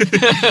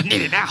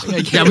 Need it now.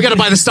 Yeah, we got to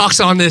buy the stocks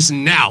on this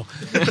now.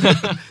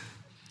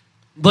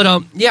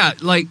 But yeah,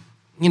 like,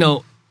 you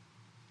know,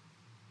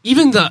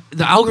 even the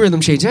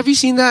algorithm change. Have you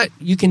seen that?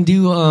 You can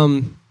do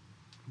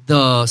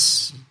the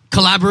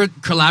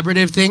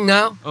collaborative thing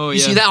now. Oh, you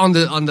yeah. see that on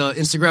the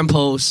Instagram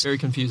post. Very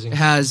confusing. It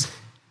has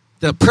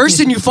the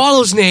person you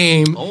follow's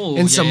name Oh,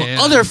 and some yeah.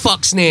 other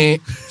fuck's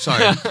name.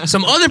 Sorry,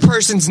 some other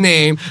person's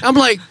name. I'm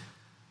like,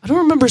 I don't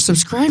remember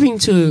subscribing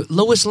to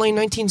Lois Lane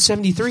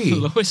 1973.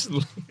 Lois.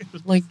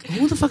 Like,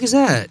 who the fuck is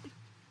that?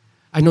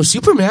 I know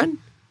Superman.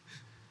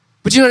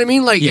 But you know what I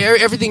mean? Like,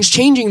 everything's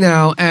changing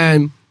now.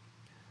 And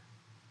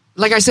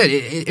like I said,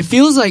 it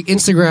feels like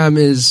Instagram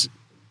is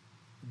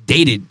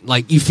dated.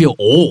 Like, you feel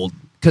old.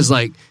 Because,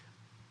 like,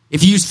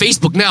 if you use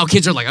Facebook now,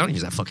 kids are like, I don't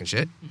use that fucking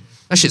shit.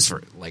 That shit's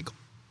for, like,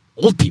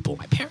 old people.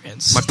 My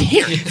parents. My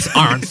parents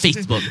are on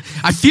Facebook.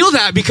 I feel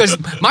that because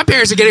my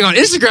parents are getting on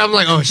Instagram. I'm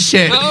like, oh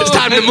shit, it's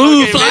time to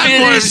move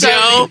platforms,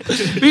 yo.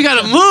 We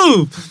gotta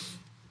move.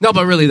 No,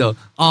 but really though,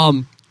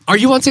 are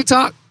you on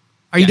TikTok?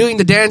 Are you doing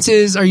the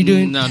dances? Are you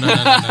doing? No. No,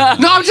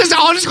 I'm just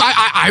honest.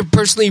 I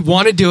personally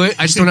want to do it.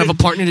 I just don't have a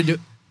partner to do it.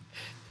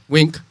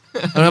 Wink. I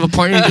don't have a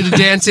partner to do the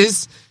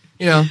dances.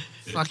 You know,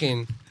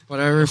 fucking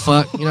whatever,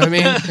 fuck. You know what I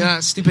mean? Yeah,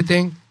 stupid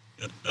thing.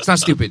 It's not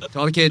stupid. To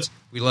all the kids,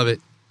 we love it.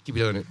 Keep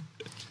doing it.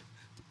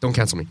 Don't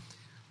cancel me.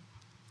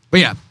 But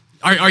yeah,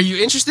 are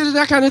you interested in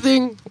that kind of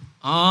thing?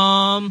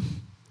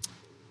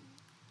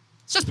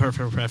 It's just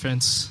personal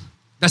preference.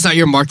 That's not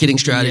your marketing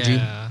strategy.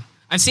 Yeah.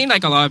 I've seen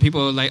like a lot of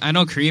people, like I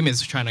know Kareem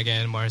is trying to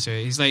get in more, so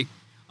he's like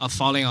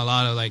following a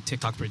lot of like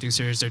TikTok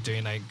producers. They're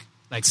doing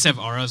like Sev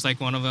Ara's like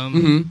one of them.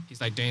 Mm-hmm.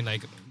 He's like doing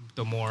like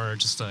the more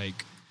just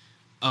like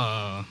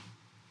a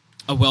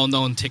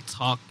well-known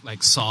TikTok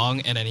like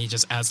song, and then he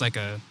just adds like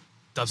a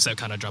dubstep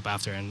kind of drop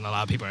after, and a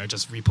lot of people are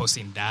just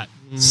reposting that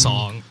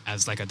song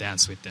as like a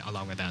dance with it,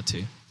 along with that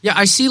too. Yeah,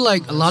 I see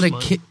like a lot of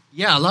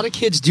a lot of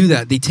kids do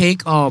that. They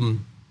take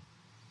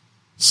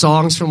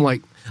songs from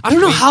like I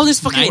don't know how this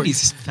fucking 90s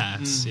works.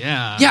 fast.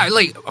 Yeah. Yeah,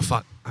 like oh,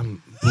 fuck,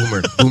 I'm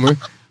boomer.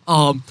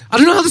 I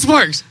don't know how this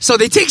works. So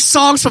they take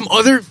songs from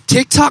other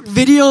TikTok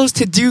videos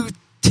to do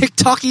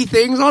TikTok-y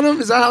things on them.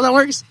 Is that how that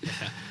works? Yeah.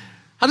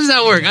 How does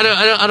that work? I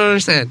don't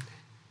understand.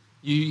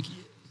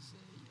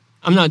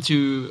 I'm not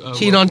too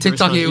keen on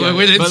TikTok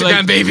with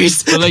Instagram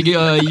babies. But like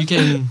you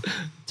can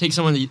take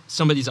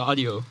somebody's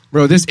audio.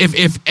 Bro, this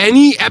if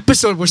any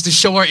episode was to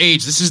show our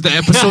age, this is the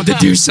episode to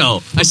do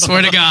so. I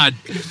swear to God.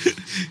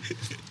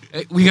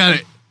 We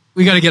gotta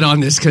get on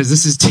this because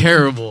this is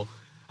terrible.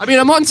 I mean,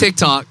 I'm on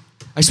TikTok.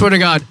 I swear to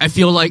God, I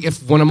feel like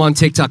when I'm on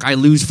TikTok, I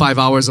lose 5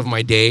 hours of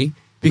my day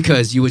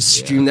because you would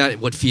stream that.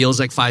 What feels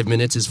like 5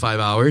 minutes is 5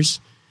 hours,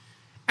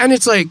 and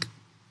it's like,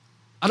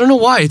 I don't know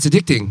why it's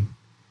addicting.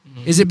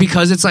 Mm-hmm. Is it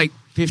because it's like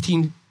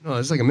 15? No,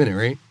 it's like a minute,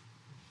 right?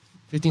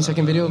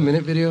 15-second video,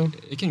 minute video.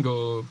 It can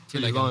go to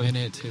like a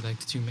minute to like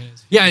 2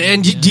 minutes. Yeah,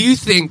 and do you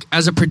think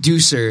as a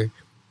producer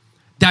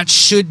that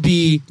should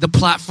be the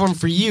platform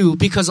for you?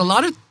 Because a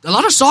lot of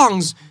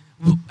songs,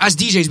 as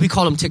DJs, we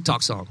call them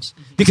TikTok songs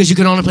because you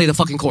can only play the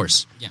fucking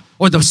chorus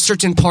or the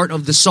certain part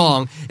of the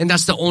song, and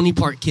that's the only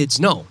part kids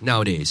know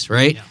nowadays,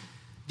 right? Yeah.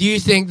 Do you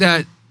think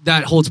that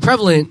holds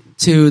prevalent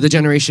to the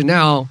generation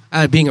now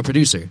being a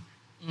producer?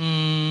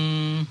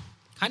 Kind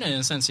of in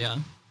a sense, yeah.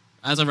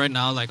 As of right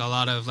now, like a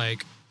lot of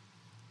like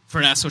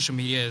for that social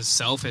media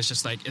itself, it's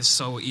just like it's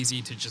so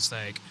easy to just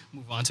like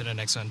move on to the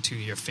next one to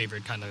your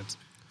favorite kind of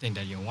thing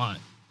that you want,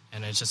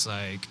 and it's just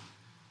like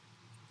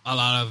a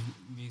lot of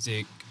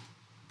music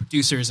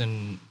producers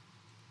and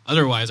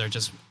otherwise are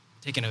just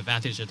taking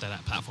advantage of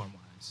that platform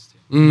wise.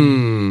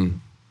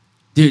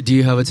 Do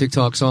you have a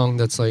TikTok song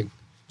that's like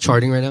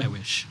charting right now? I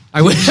wish.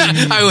 I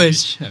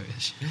wish.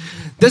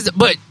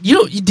 But you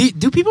know,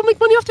 do people make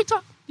money off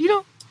TikTok? You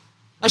know,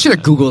 I should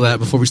have Googled that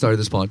before we started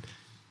this pod.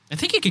 I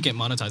think you could get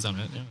monetized on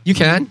it. Yeah. You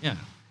can? Yeah.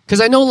 Because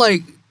I know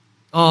like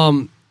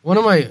one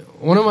of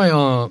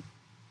my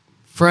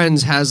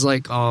friends has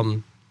like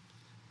a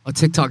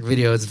TikTok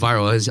video. It's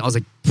viral. I was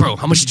like, bro,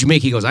 how much did you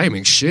make? He goes, I didn't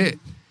make shit.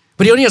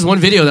 But he only has one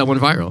video that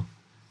went viral.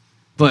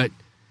 But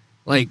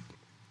like,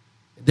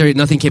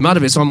 nothing came out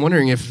of it. So I'm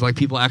wondering if like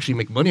people actually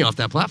make money off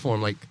that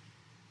platform. Like,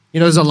 you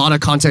know, there's a lot of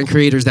content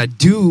creators that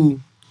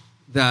do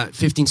that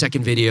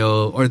 15-second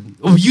video, or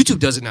YouTube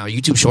does it now.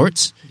 YouTube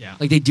Shorts. Yeah.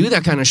 Like they do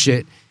that kind of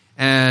shit,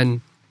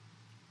 and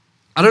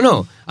I don't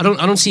know. I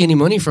don't see any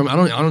money from. I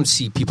don't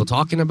see people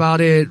talking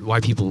about it. Why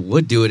people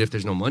would do it if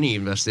there's no money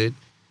invested?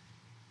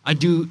 I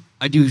do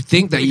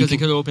think that because it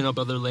could open up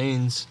other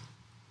lanes.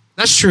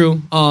 That's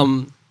true.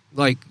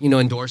 Like, you know,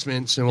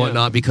 endorsements and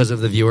whatnot because of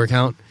the viewer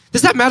count.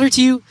 Does that matter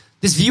to you?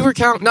 This viewer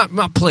count,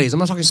 not plays. I'm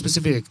not talking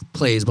specific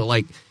plays, but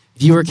like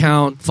viewer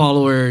count,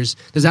 followers.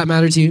 Does that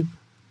matter to you?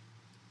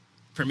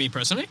 For me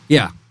personally?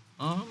 Yeah.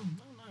 No, not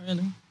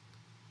really.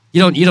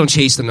 You don't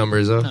chase the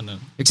numbers though. No.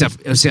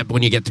 Except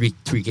when you get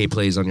 3K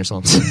plays on your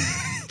songs.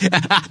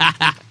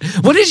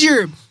 What is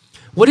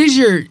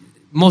your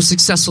most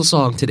successful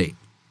song to date?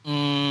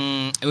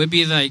 It would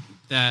be like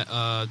that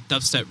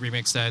dubstep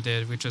remix that I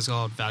did, which was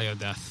called Valley of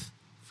Death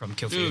from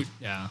Killfield. Dude,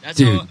 yeah.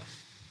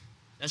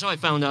 That's how I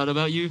found out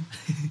about you.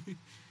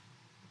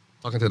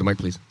 Talking to the mic,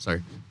 please.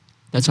 Sorry.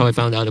 That's how I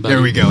found out about you.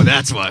 There we go.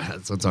 That's what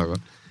I'm talking about.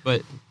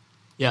 But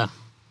yeah,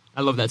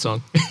 I love that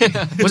song.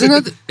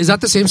 Is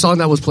that the same song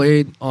that was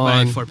played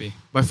on by 4B?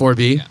 By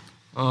 4B? Yeah.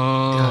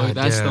 Oh, God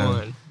that's damn. the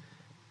one.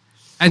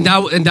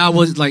 And that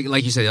was like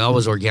you said, that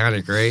was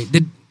organic, right?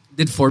 Did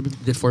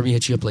 4B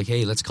hit you up like,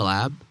 hey, let's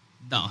collab?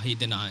 No, he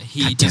did not.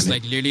 He just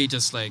like literally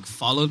just like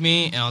followed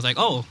me, and I was like,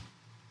 oh,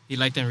 he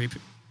liked and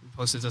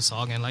reposted the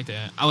song and liked it.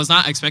 I was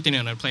not expecting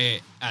him to play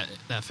it at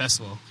that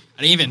festival.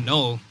 I didn't even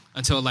know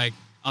until like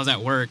I was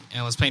at work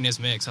and I was playing this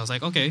mix. I was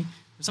like, okay,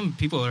 some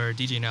people are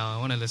DJ now. I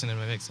want to listen to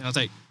my mix, and I was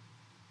like,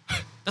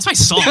 that's my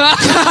song.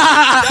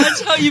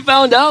 That's how you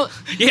found out?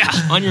 Yeah,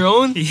 on your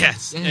own?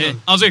 Yes. Yeah.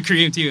 I was with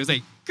Kareem too. I was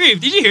like, Kareem,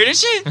 did you hear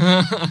this shit?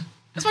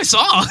 That's my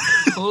song.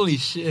 Holy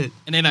shit.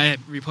 And then I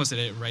reposted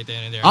it right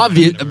then and there.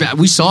 Obvious,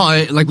 we saw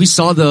it. Like we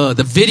saw the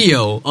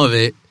video of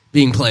it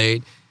being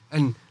played,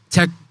 and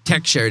Tech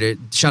shared it.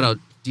 Shout out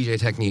DJ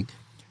Technique.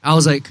 I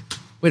was like,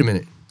 wait a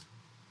minute,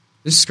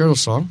 this is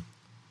Skurttle's song.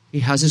 He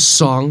has his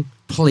song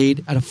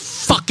played at a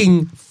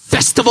fucking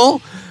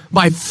festival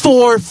by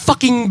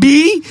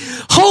 4B.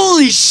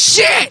 Holy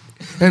shit!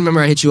 And remember,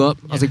 I hit you up.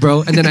 I was like,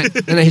 bro, and then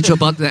I hit you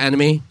up on the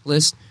anime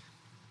list.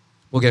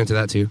 We'll get into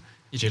that too.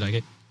 Did you like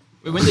it?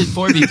 Wait, when did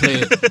 4B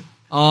play it?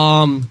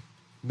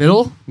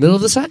 Middle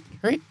of the set,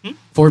 right?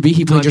 4B.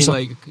 He played your song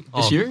like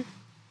this year?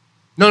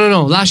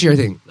 No. Last year, I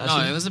think.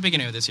 It was the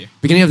beginning of this year.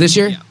 Beginning of this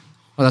year? Yeah.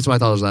 Oh, that's why I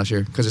thought it was last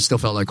year because it still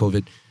felt like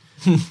COVID.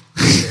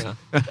 Yeah.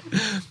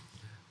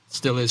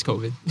 Still is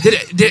COVID.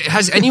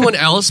 Has anyone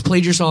else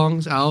played your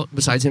songs out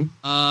besides him?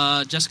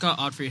 Jessica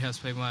Oddfrey has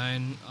played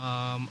mine.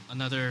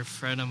 Another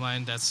friend of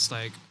mine that's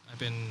like I've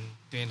been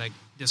doing like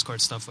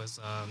Discord stuff with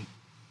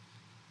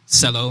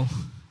Cello.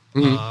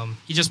 Mm-hmm.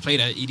 He just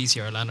played at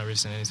EDC Orlando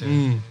recently, so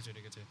it's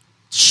really good too.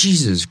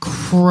 Jesus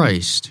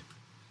Christ!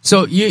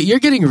 So you're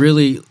getting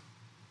really,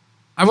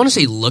 I want to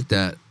say looked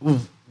at.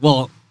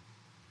 Well,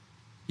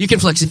 you can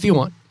flex if you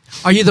want.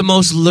 Are you the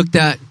most looked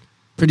at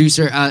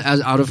producer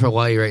as out of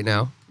Hawaii right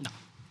now? No.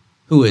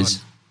 Who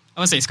is? I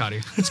would say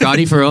Scotty.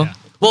 Scotty for real? Yeah.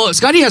 Well,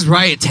 Scotty has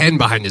Riot 10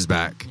 behind his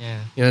back. Yeah.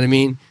 You know what I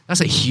mean?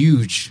 That's a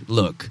huge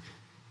look.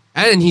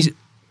 And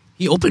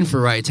he opened for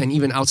Riot 10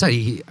 even outside.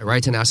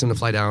 Riot 10 asked him to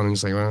fly down, and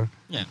he's like, well,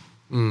 Yeah.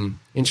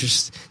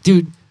 Interesting.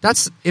 Dude,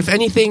 that's, if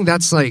anything,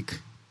 that's like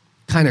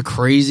kind of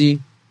crazy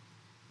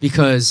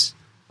because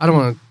I don't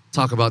want to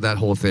talk about that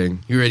whole thing.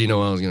 You already know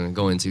what I was going to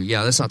go into.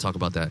 Yeah, let's not talk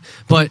about that.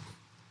 But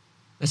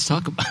Let's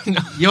talk about it.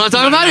 you want to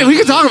talk about it? We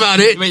can talk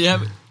about it. Wait,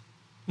 yeah.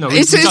 No,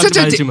 It's we talked such a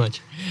about it di- too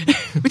much.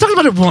 We talked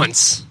about it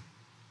once.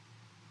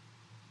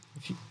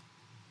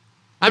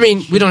 I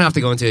mean, we don't have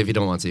to go into it if you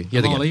don't want to.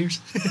 You're the I'm all guy. ears.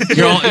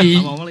 You're all,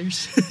 I'm all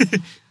ears.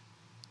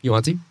 you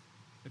want to?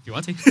 If you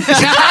want to. Okay,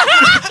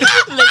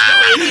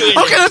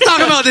 let's talk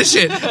about this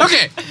shit.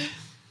 Okay.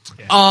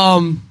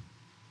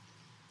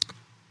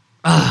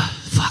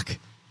 Fuck.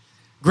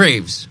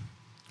 Graves.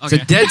 It's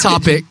Okay. a dead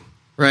topic,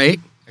 right?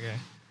 Okay.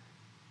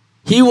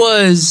 He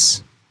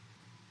was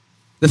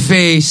the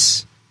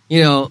face,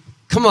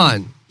 come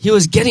on. He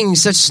was getting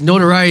such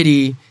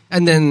notoriety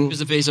and then He was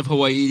the face of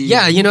Hawaii.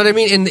 yeah, you know what I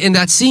mean? In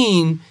that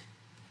scene,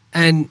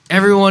 and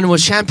everyone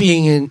was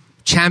championing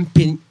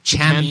Championing.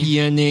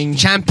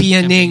 him.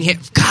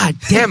 God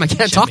damn, I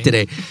can't talk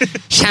today.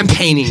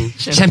 Champagning.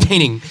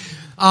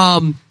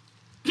 And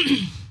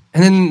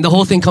then the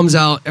whole thing comes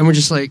out, and we're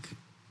just like,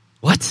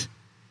 what?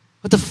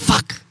 What the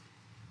fuck?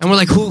 And we're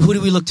like, who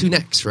do we look to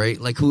next, right?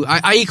 Like, who?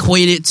 I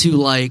equate it to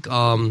like,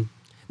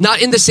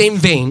 not in the same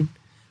vein,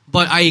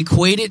 but I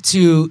equate it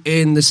to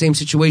in the same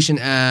situation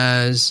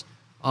as,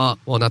 well,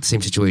 not the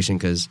same situation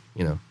because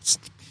it's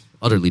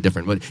utterly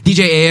different. But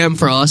DJ AM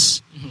for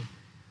us,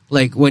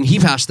 like when he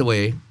passed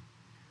away,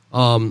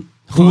 who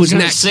was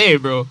next? Say,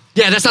 bro.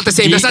 Yeah, that's not the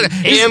same. That's not.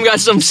 AM got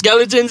some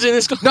skeletons in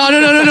his car.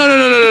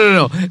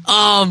 No.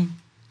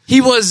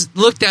 He was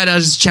looked at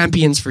as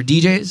champions for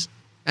DJs,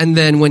 and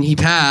then when he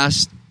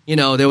passed,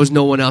 there was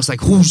no one else.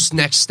 Like, who's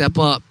next? Step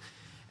up,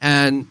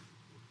 and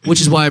which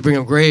is why I bring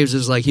up Graves.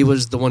 Is like he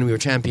was the one we were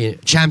championing.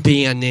 I'm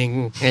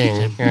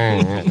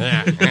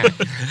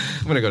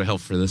gonna go to hell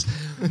for this,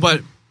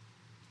 but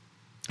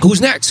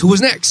who's next? Who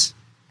was next?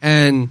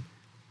 And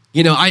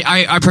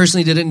I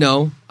personally didn't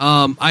know.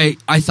 I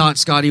thought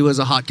Scotty was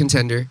a hot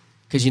contender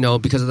because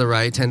because of the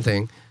Riot 10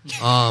 thing.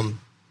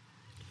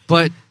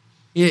 But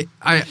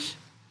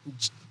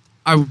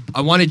I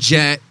wanted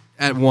Jet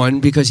at 1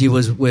 because he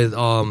was with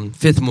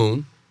Fifth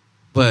Moon,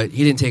 but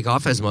he didn't take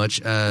off as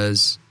much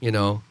as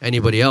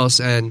anybody else.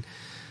 And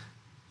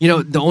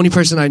the only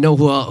person I know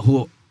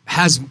who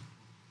has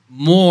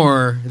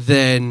more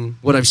than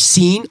what I've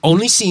seen,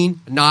 only seen,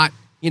 not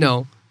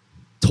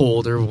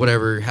told or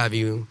whatever have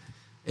you,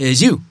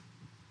 is you.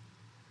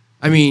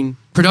 I mean,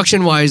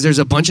 production-wise, there's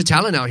a bunch of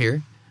talent out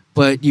here,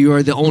 but you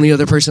are the only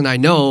other person I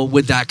know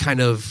with that kind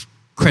of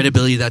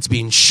credibility that's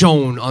being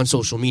shown on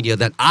social media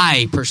that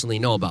I personally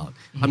know about.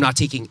 Mm-hmm. I'm not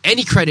taking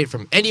any credit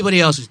from anybody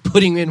else who's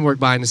putting in work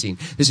behind the scene.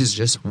 This is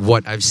just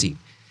what I've seen.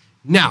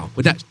 Now,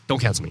 with that, don't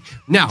cancel me.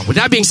 Now, with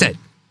that being said,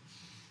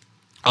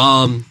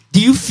 do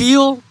you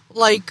feel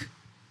like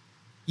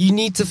you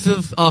need to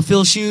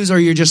fill shoes, or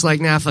you're just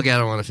like, nah, fuck it, I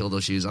don't want to fill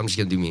those shoes. I'm just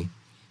going to do me?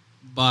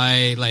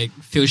 By like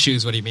fill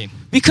shoes, what do you mean?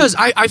 Because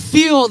I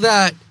feel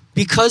that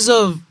because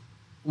of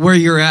where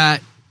you're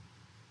at,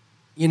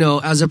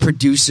 as a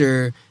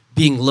producer,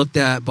 being looked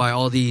at by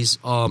all these,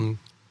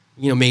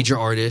 major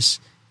artists,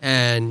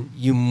 and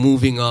you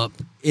moving up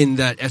in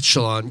that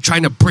echelon,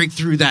 trying to break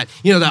through that,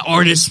 that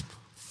artist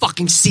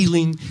fucking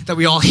ceiling that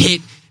we all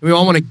hit, and we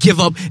all want to give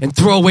up and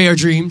throw away our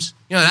dreams.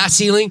 That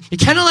ceiling, you're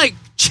kind of like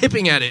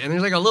chipping at it, and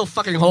there's like a little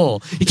fucking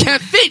hole. You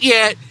can't fit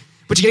yet,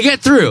 but you're gonna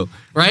get through,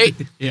 right?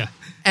 Yeah.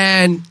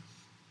 And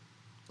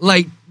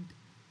like,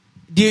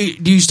 do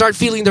you start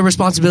feeling the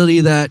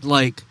responsibility that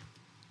like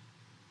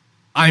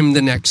I'm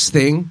the next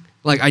thing,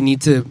 Like, I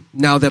need to,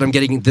 now that I'm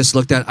getting this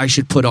look that I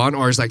should put on,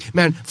 or is like,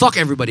 man, fuck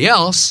everybody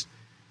else,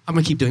 I'm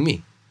going to keep doing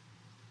me?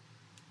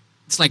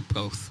 It's like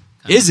both.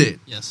 Is it?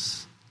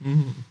 Yes.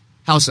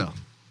 How so?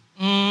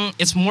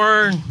 It's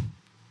more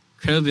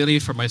credibility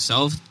for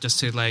myself, just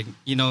to like,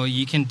 you know,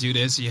 you can do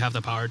this, you have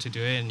the power to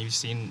do it, and you've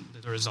seen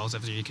the results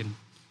after you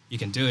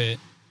can do it.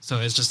 So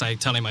it's just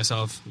like telling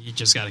myself, you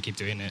just got to keep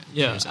doing it.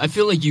 Yeah, I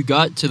feel like you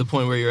got to the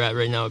point where you're at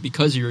right now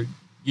because you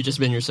just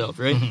been yourself,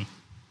 right?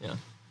 Yeah.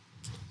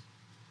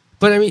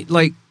 But I mean,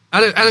 like,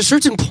 at a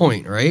certain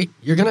point, right,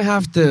 you're going to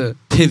have to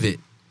pivot.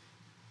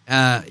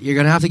 You're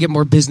going to have to get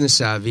more business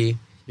savvy.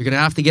 You're going to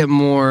have to get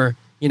more,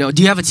 you know,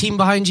 do you have a team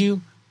behind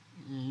you?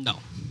 No.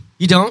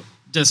 You don't?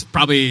 Just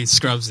probably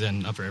Scrubs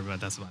and Upper,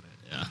 but that's about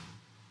it. Yeah.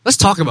 Let's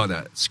talk about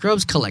that.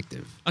 Scrubs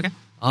Collective. Okay.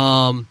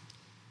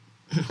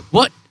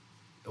 What?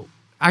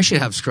 I should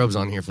have Scrubs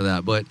on here for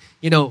that. But,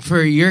 you know,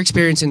 for your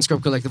experience in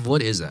Scrub Collective,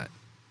 what is that?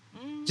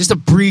 Just a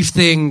brief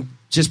thing,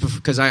 just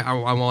because I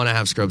want to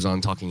have Scrubs on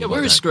talking about that.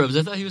 Where is Scrubs?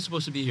 I thought he was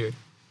supposed to be here.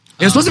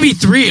 It was supposed to be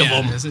three of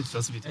them. It's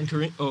supposed to be And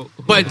Kareem? Oh,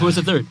 But- who was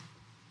the third?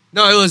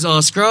 No, it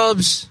was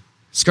Scrubs,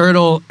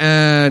 Skurttle,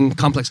 and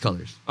Complex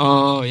Colors.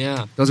 Oh,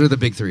 yeah. Those were the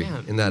big three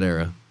Yeah. in that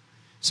era.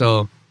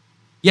 So,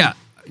 yeah,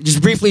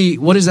 just briefly,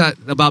 what is that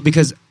about?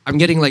 Because I'm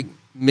getting, like,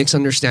 mixed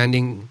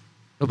understanding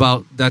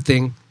about that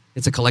thing.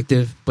 It's a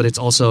collective, but it's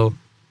also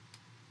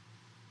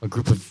a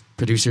group of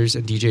producers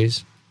and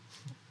DJs.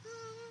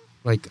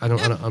 Like,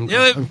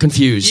 I'm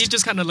confused. You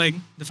just kind of like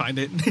defined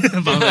it.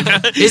 About like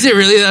that. Is it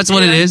really? That's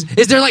what it is?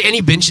 Is there like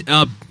any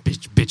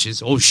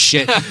bitches? Oh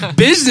shit!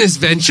 Business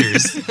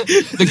ventures.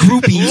 The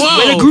groupies. Whoa!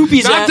 Where the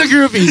groupies Not at? the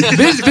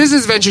groupies.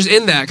 Business ventures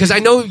in that, because I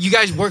know you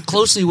guys work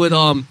closely with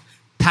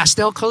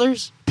pastel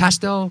colors,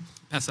 Pastel.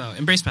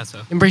 Embrace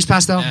pastel. Embrace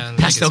pastel, And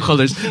pastel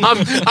Legacy.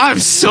 colors. I'm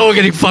so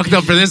getting fucked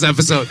up for this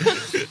episode.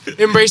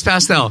 Embrace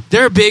pastel.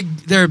 They're a big.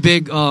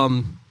 What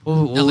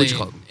would you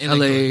call them? LA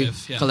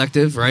collective, yeah.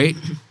 collective, right?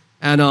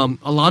 And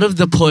a lot of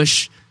the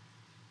push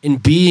in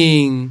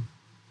being.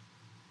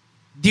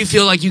 Do you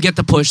feel like you get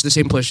the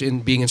same push in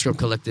being in scrub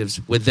collectives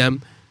with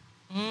them?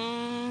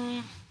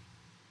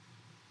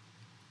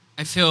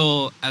 I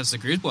feel as a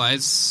group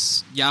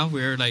wise, yeah,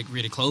 we're like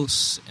really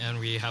close, and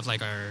we have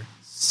like our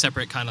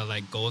separate kind of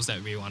like goals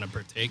that we want to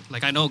partake.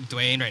 Like I know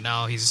Dwayne right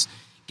now, he's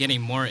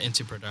getting more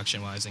into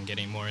production wise and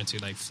getting more into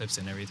like flips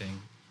and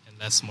everything, and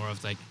that's more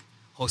of like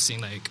hosting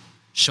like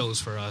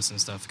shows for us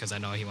and stuff, because I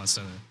know he wants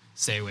to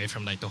stay away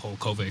from like the whole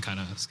COVID kind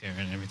of scare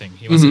and everything.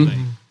 He wants to like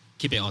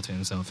keep it all to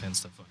himself and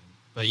stuff.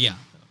 But yeah,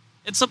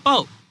 it's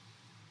about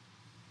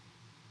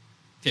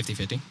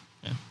 50-50.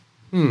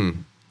 Yeah.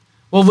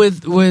 Well,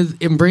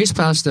 with Embrace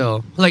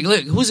Pastel, like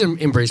who's in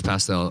Embrace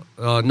Pastel?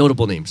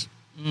 Notable names.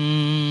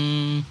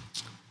 I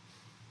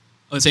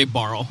would say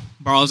Barl.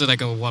 Barl's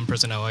like a one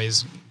person I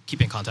always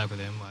keep in contact with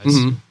him.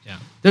 Yeah.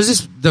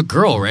 There's the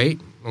girl, right?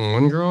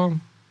 One girl.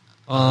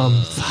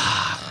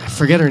 I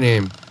forget her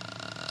name.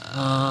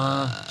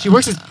 She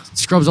works with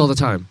Scrubs all the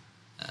time.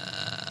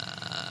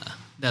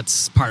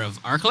 That's part of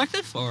our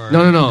collective, or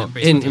No.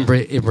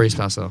 Embrace Pastel? Embrace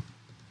Pastel.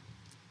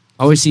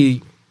 I always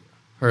see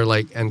her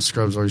and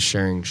Scrubs always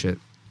sharing shit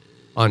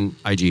on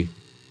IG.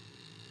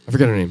 I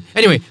forget her name.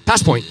 Anyway,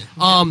 past point.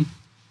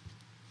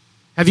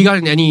 Have you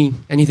gotten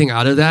anything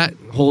out of that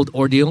whole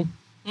ordeal?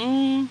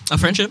 A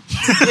friendship.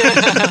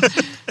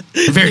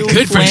 A very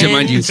good friendship,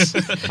 mind you.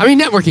 I mean,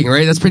 networking,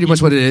 right? That's pretty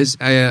much what it is.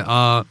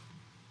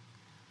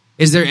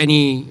 Is there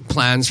any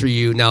plans for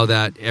you now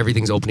that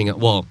everything's opening up?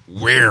 Well,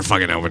 we're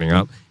fucking opening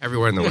up.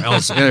 Everywhere in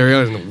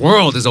the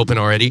world is open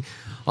already.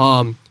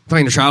 Planning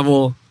to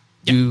travel,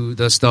 do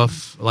the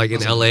stuff like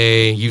in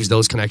LA, use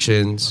those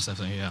connections. Most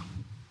definitely, yeah.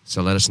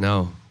 So let us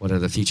know what are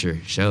the future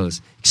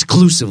shows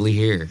exclusively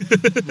here.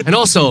 And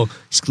also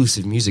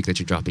exclusive music that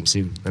you're dropping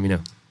soon. Let me know.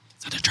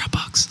 It's on the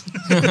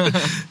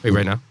Dropbox. Wait,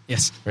 right now?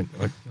 Yes. Right,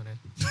 what?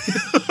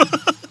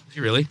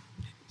 You really?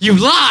 You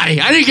lie!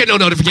 I didn't get no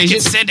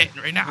notifications. Send it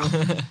right now.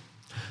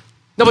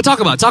 No, but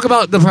talk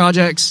about the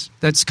projects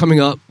that's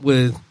coming up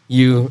with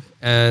you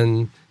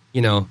and,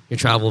 you know, your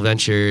travel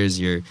ventures,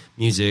 your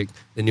music,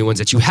 the new ones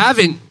that you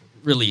haven't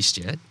released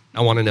yet.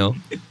 I want to know.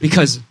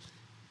 Because,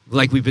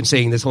 like we've been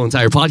saying this whole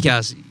entire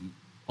podcast,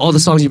 all the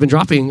songs you've been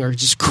dropping are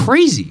just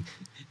crazy.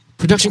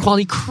 Production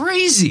quality,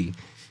 crazy.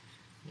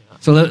 Yeah.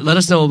 So let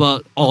us know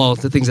about all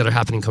the things that are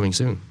happening coming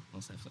soon.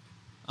 Most definitely.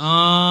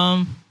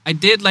 I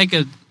did like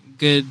a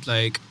good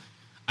like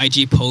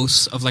IG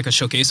post of like a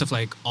showcase of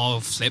like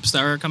all flips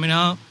that are coming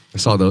out. I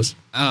saw those.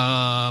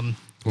 Want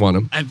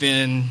them. I've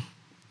been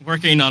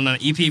working on an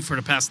EP for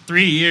the past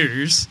 3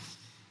 years,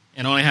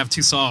 and only have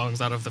 2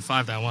 songs out of the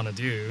 5 that I want to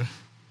do.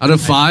 Out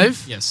of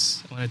 5?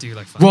 Yes, I want to do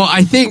like 5. Well,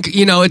 I think,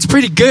 you know, it's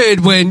pretty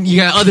good when you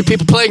got other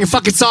people playing your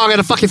fucking song at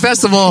a fucking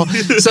festival.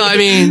 So, I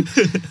mean,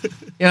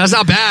 you know, it's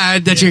not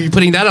bad that you're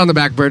putting that on the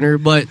back burner,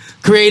 but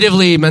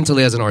creatively,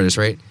 mentally as an artist,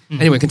 right?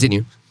 Anyway,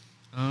 continue.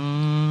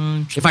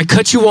 If I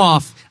cut you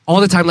off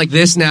all the time like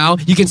this now,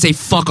 you can say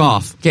fuck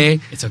off, okay?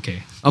 It's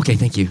okay. Okay,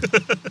 thank you.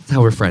 That's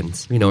how we're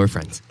friends. We know we're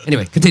friends.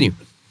 Anyway, continue.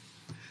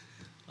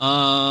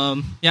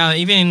 Yeah,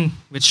 even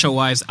with show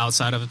wives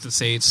outside of the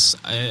States,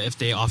 if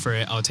they offer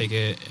it, I'll take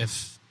it.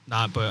 If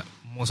not, but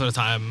most of the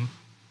time,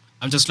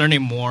 I'm just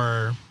learning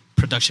more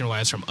production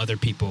wise from other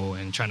people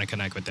and trying to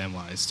connect with them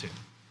wise too.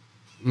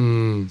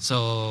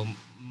 So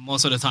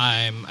most of the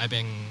time, I've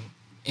been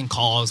in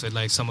calls with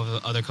like some of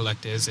the other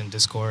collectives and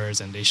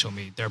Discords, and they show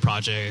me their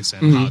projects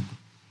and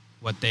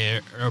what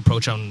their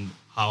approach on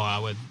how I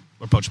would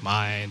approach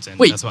mine, and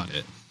that's about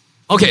it.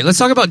 Okay, let's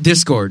talk about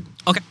Discord.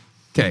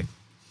 Okay.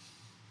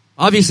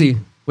 Obviously,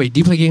 wait, do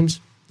you play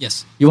games?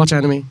 Yes. You watch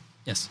anime?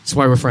 Yes. That's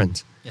why we're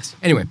friends. Yes.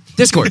 Anyway,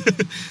 Discord.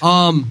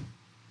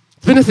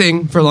 It's been a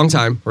thing for a long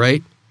time,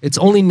 right? It's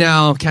only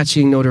now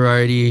catching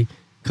notoriety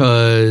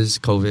because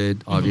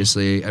COVID,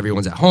 obviously.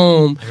 Everyone's at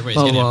home.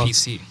 Everybody's getting a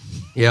PC.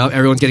 Yeah,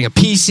 everyone's getting a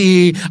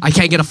PC. I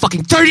can't get a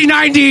fucking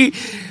 3090.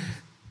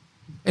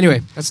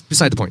 Anyway, that's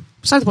beside the point.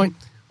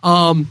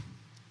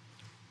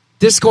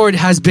 Discord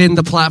has been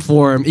the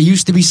platform. It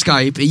used to be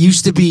Skype. It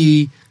used to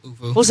be...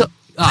 What was it?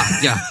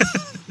 Yeah.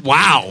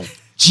 Wow.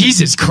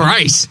 Jesus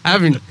Christ. Now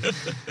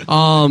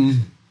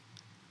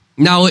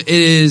it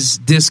is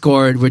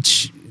Discord,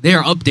 which they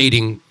are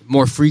updating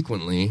more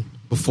frequently.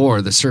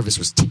 Before, the service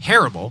was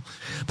terrible.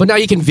 But now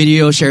you can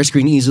video share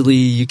screen easily.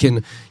 You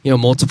can,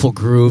 multiple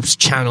groups,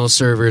 channel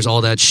servers,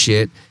 all that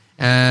shit.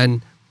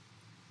 And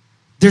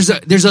there's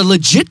a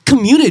legit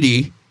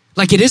community,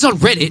 like it is on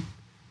Reddit,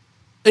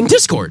 in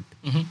Discord.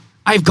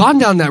 I've gone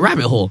down that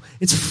rabbit hole.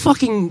 It's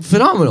fucking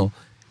phenomenal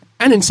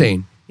and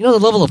insane. The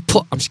level of...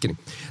 I'm just kidding.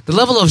 The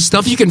level of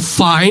stuff you can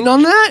find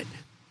on that?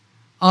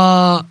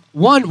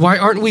 One, why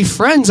aren't we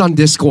friends on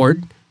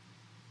Discord?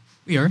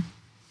 We are.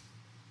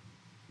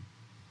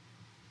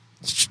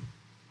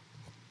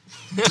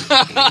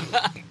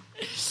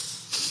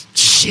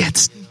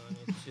 Shit.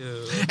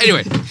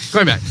 Anyway,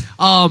 going back.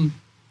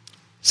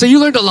 So you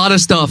learned a lot of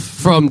stuff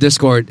from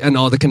Discord and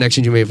all the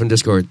connections you made from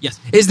Discord. Yes.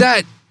 Is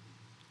that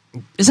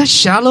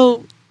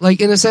shallow,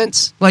 like, in a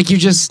sense? Like, you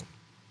just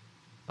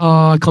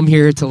come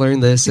here to learn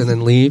this and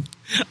then leave?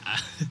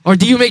 Or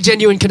do you make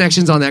genuine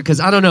connections on that? Because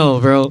I don't know,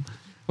 bro.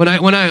 When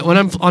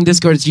I'm on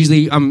Discord, it's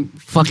usually I'm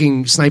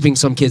fucking sniping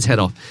some kid's head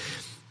off.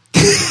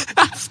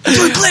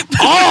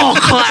 All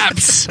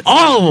claps,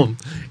 all of them.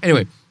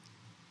 Anyway,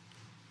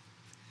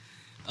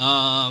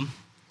 well,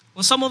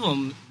 some of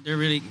them they're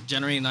really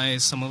generally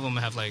nice. Some of them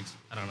have like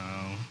I don't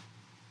know,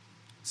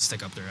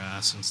 stick up their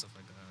ass and stuff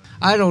like that.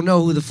 I don't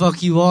know who the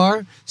fuck you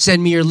are.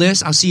 Send me your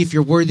list. I'll see if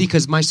you're worthy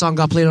because my song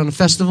got played on a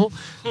festival.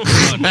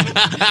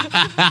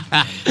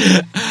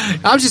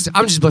 I'm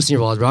just busting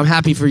your balls, bro. I'm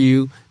happy for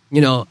you.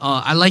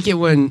 I like it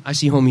when I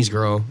see homies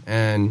grow,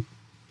 and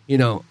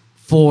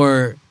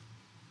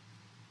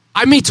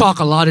I may talk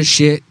a lot of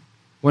shit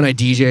when I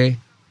DJ,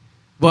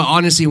 but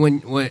honestly,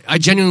 when I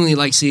genuinely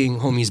like seeing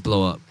homies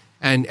blow up,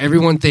 and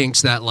everyone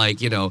thinks that I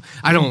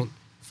don't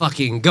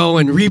fucking go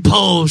and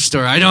repost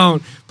or I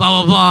don't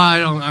blah blah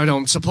blah. I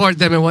don't support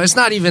them, and it's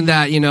not even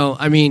that.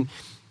 I mean,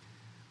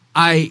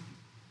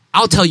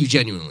 I'll tell you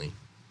genuinely.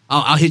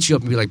 I'll hit you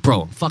up and be like,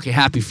 bro, I'm fucking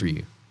happy for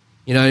you.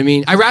 You know what I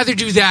mean? I'd rather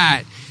do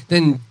that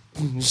than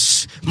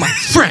my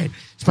friend.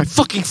 It's my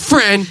fucking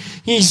friend.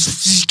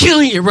 He's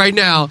killing it right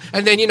now.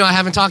 And then, I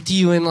haven't talked to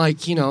you in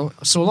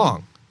so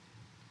long.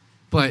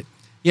 But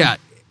yeah,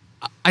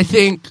 I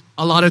think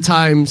a lot of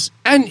times,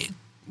 and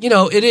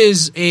it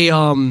is a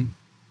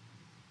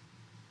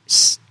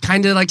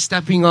kind of like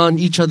stepping on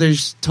each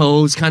other's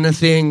toes kind of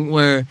thing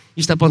where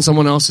you step on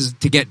someone else's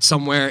to get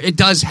somewhere. It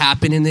does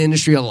happen in the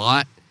industry a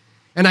lot.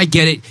 And I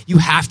get it. You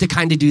have to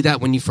kind of do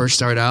that when you first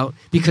start out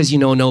because you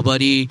know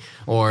nobody,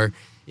 or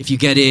if you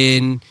get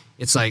in,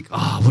 it's like,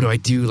 oh, what do I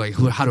do? Like,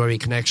 how do I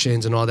make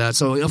connections and all that?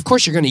 So, of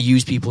course, you're going to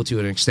use people to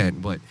an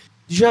extent. But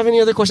did you have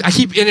any other questions? I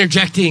keep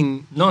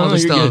interjecting all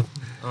this stuff.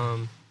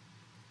 Good.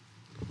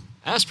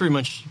 That's pretty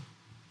much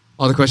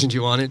all the questions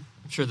you wanted?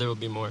 I'm sure there will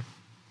be more.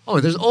 Oh,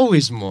 there's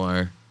always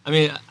more. I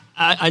mean,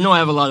 I know I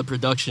have a lot of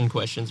production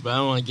questions, but I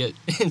don't want to get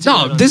into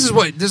No, that. this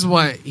is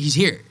why he's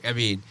here. I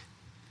mean,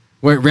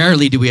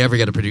 rarely do we ever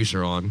get a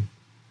producer on.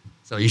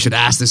 So you should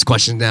ask this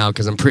question now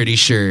because I'm pretty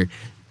sure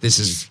this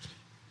is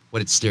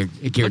what it's geared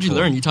What did you for.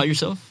 learn? You taught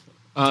yourself?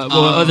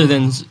 Other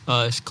than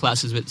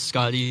classes with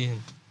Scotty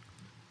and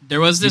there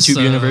was this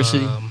YouTube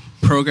University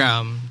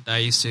program that I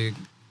used to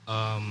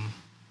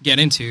get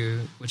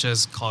into, which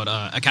is called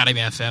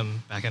Academy FM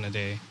back in the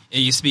day. It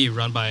used to be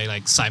run by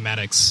like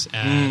Cymatics,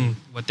 and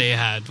what they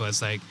had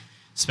was like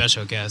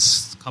special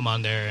guests come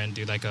on there and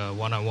do like a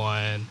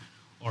one-on-one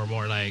or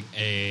more like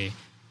a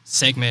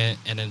segment,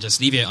 and then just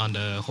leave it on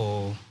the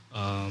whole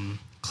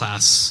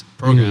class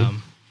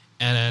program.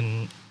 And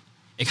then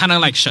it kind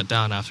of like shut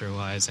down after a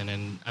while, and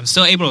then I'm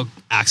still able to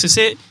access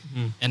it,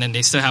 and then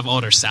they still have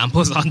all their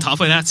samples on top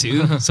of that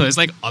too. So it's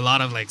like a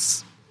lot of like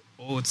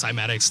old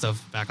Cymatic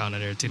stuff back on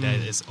there too that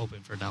is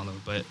open for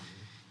download. But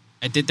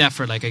I did that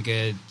for like a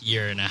good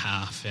year and a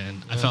half,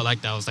 and I felt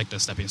like that was like the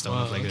stepping stone.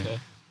 Wow, of like okay.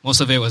 most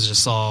of it was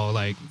just all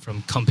like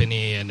from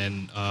Company, and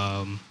then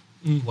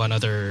one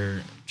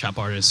other trap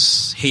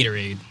artist,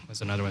 Haterade,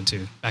 was another one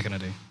too back in the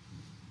day.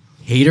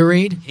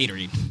 Haterade?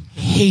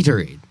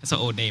 Haterade. That's an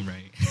old name,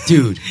 right?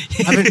 Dude,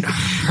 I haven't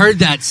heard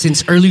that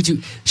since early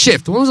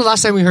Shift. When was the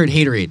last time we heard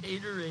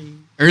Haterade?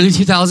 Early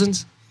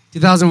 2000s?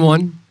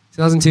 2001?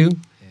 2002? Yeah.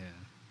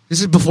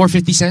 This is before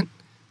 50 Cent?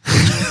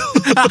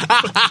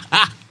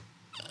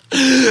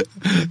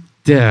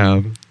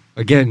 Damn.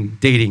 Again,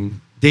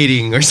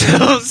 dating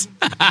ourselves.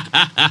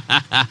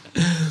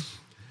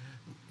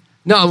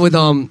 No, with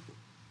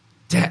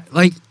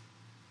like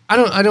I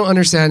don't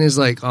understand is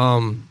like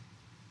because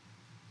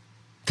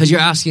you're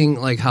asking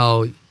like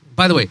how.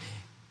 By the way,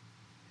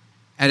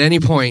 at any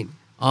point,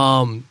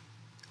 I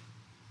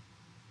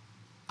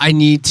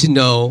need to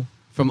know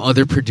from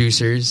other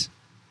producers.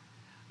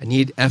 I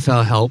need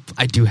FL help.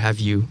 I do have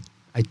you.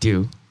 I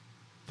do.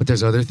 But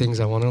there's other things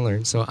I want to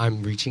learn. So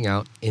I'm reaching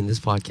out in this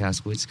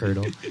podcast with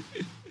Skurttle.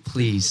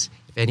 Please,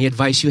 if any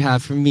advice you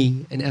have for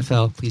me and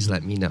FL, please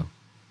let me know.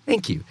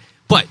 Thank you.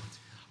 But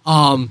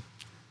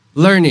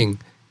learning,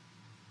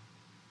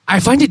 I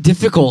find it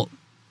difficult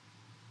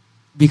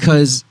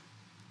because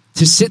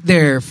to sit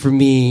there for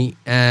me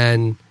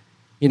and,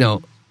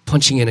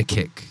 punching in a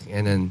kick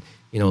and then,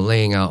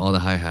 laying out all the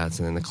hi-hats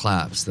and then the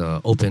claps,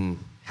 the open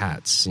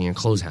hats,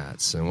 closed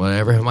hats and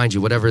whatever, mind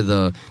you, whatever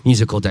the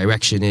musical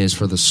direction is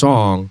for the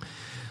song,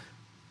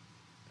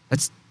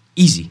 that's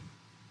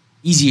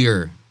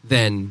easier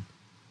than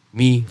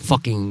me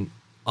fucking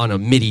on a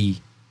MIDI,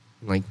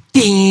 like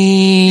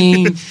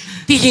ding,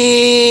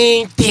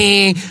 ding,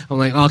 ding. I'm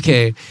like,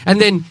 okay. And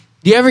then,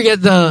 do you ever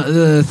get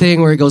the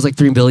thing where it goes like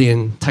 3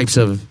 billion types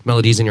of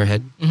melodies in your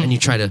head, and you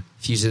try to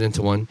fuse it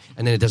into one,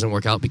 and then it doesn't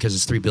work out because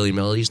it's 3 billion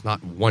melodies,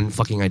 not one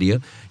fucking idea?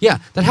 Yeah,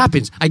 that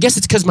happens. I guess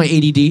it's because my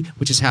ADD,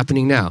 which is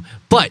happening now.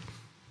 But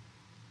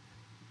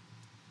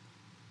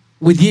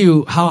with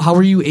you, how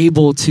are you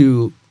able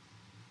to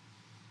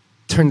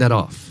turn that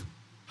off?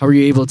 How are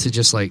you able to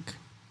just like...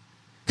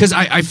 Because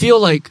I feel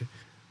like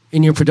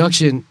in your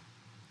production,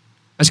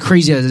 as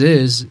crazy as it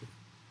is,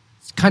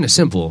 it's kind of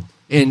simple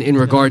in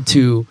regard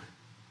to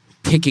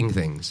picking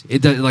things.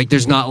 Like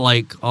there's not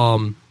like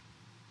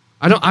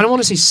I don't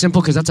want to say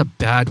simple because that's a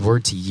bad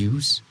word to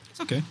use.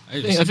 It's okay.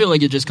 I feel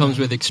like it just comes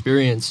with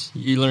experience.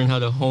 You learn how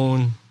to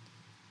hone.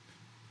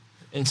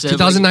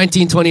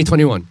 2019,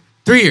 2021,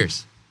 3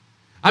 years.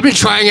 I've been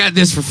trying at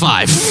this for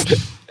 5.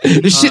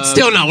 This shit's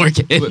still not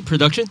working. What,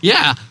 production?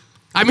 Yeah.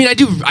 I mean, I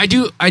do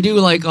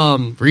like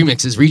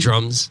remixes,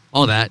 redrums,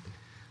 all that,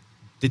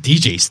 the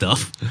DJ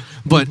stuff.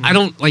 But I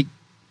don't like.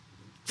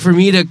 For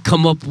me to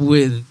come up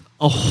with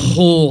a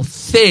whole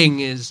thing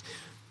is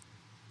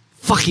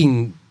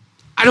fucking.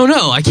 I don't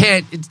know. I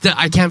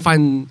can't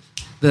find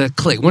the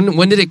click.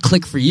 When did it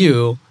click for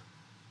you?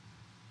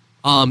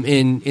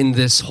 In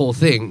this whole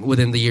thing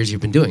within the years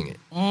you've been doing it,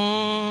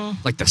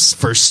 like the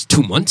first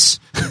 2 months.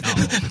 No.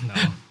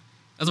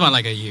 That's about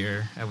like a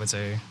year, I would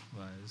say.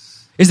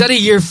 Is that a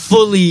year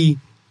fully,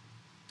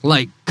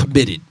 like,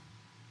 committed?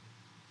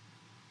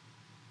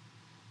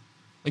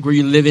 Like, were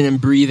you living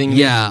and breathing?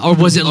 Yeah, or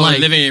was it like...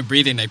 living and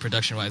breathing, like,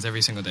 production-wise,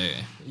 every single day.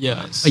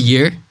 Yeah. A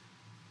year?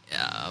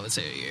 Yeah, I would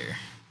say a year.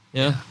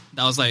 Yeah?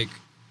 That was, like,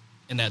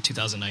 in that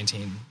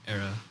 2019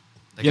 era.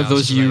 Like, you have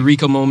those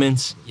eureka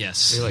moments?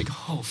 Yes. You're like,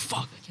 oh,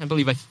 fuck, I can't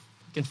believe I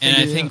can figure And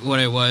I it think out. what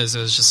it was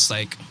just,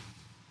 like...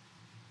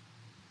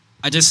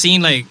 I just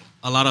seen, like,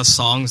 a lot of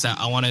songs that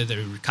I wanted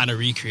to kind of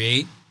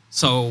recreate.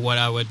 So what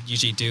I would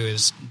usually do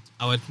is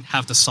I would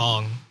have the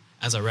song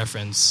as a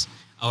reference.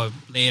 I would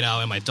lay it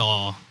out in my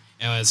DAW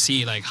and I would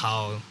see like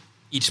how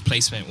each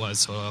placement was.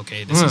 So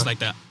okay, this is like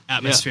the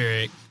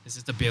atmospheric, this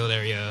is the build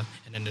area,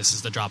 and then this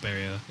is the drop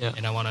area. Yeah.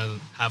 And I want to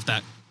have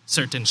that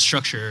certain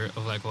structure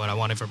of like what I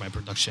wanted for my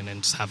production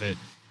and just have it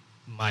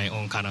my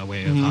own kind of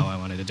way of how I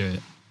wanted to do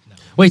it.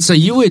 Wait, so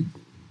you would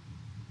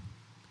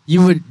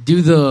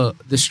do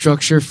the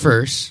structure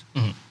first.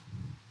 Mm-hmm.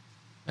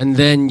 And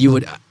then you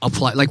would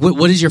apply... Like,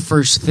 what is your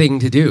first thing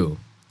to do?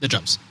 The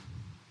drums.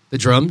 The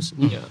drums?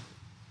 Yeah.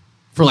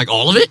 For, like,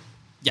 all of it?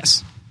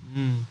 Yes.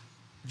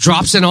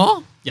 Drops and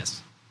all?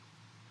 Yes.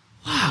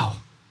 Wow.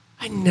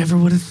 I never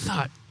would have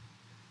thought.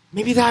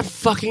 Maybe that I'm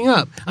fucking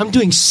up. I'm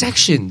doing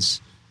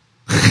sections.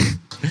 Some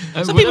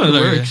people Whatever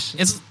do it.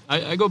 works.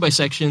 I go by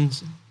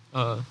sections.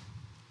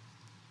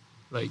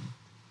 Like,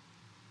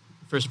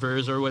 first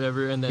verse or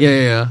whatever, and then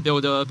Yeah.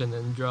 build up and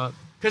then drop.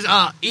 Because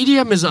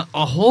EDM is a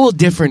whole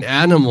different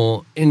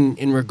animal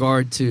in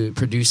regard to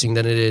producing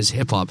than it is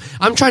hip-hop.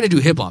 I'm trying to do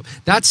hip-hop.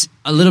 That's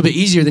a little bit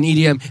easier than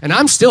EDM, and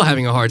I'm still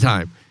having a hard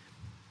time.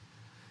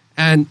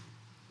 And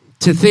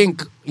to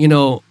think,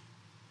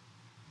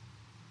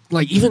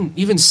 like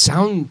even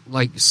sound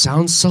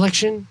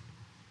selection,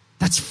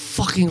 that's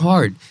fucking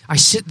hard. I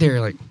sit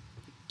there like,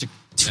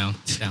 Down,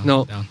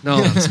 no.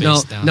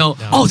 space, down, no.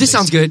 down, Oh, this space.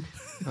 sounds good.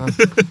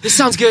 This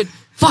sounds good.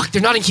 Fuck,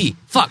 they're not in key.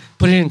 Fuck,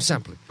 put it in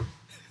sampler.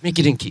 Make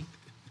it in key.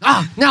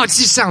 Now it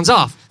just sounds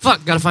off.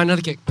 Fuck, gotta find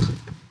another kick.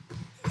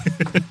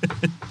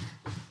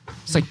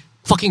 It's like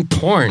fucking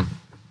porn.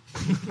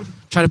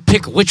 Try to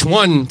pick which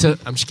one to...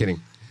 I'm just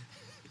kidding.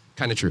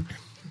 Kind of true.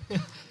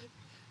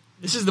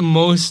 This is the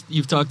most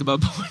you've talked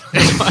about porn on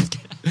this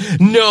podcast.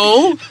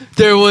 No,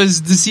 there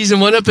was the season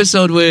 1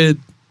 episode with.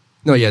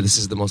 No, yeah, this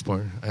is the most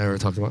porn I ever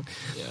talked about.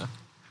 Yeah.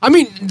 I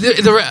mean,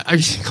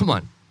 come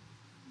on.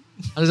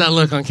 How does that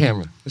look on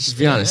camera? Let's just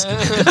be honest.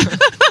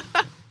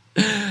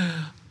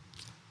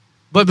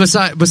 But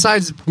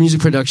besides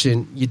music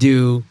production, you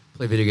do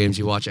play video games.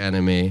 You watch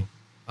anime.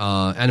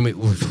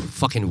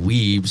 Fucking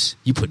weebs.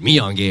 You put me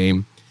on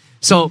game.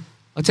 So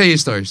I'll tell you a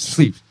story.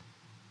 Sleep.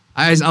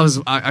 I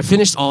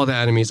finished all the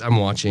animes I'm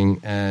watching,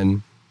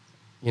 and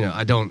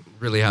I don't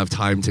really have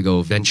time to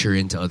go venture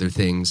into other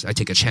things. I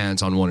take a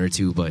chance on 1 or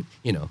 2, but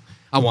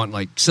I want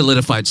like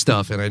solidified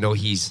stuff. And I know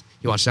he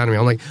watched anime.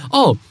 I'm like,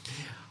 oh,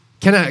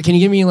 can you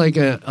give me like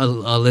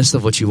a list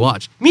of what you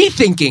watch? Me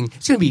thinking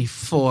it's gonna be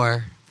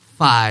 4,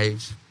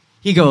 5.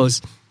 He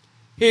goes,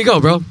 here you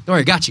go, bro. Don't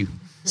worry, got you.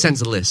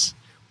 Sends a list.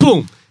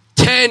 Boom.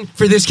 10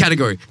 for this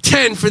category.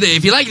 10 for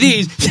if you like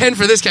these, 10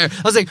 for this category.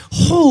 I was like,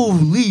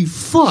 holy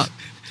fuck.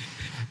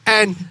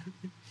 And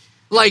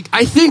like,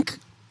 I think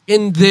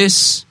in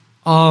this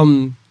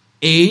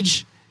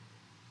age,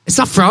 it's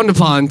not frowned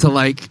upon to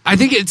like, I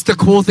think it's the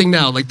cool thing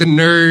now. Like the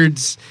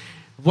nerds,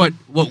 what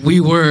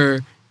we were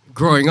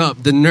growing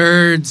up, the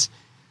nerds,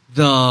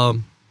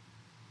 the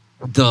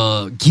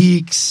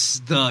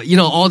geeks,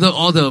 all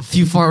the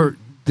few far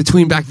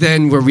between back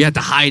then where we had to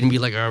hide and be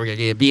like, oh, we're gonna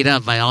get beat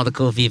up by all the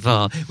cool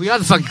people. We are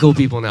the fucking cool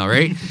people now,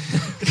 right?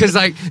 Because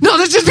like, no,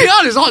 let's just be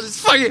honest.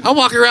 I'm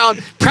walking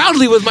around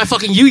proudly with my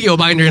fucking Yu-Gi-Oh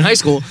binder in high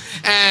school,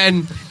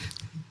 and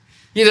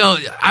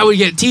I would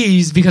get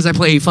teased because I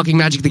play fucking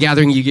Magic the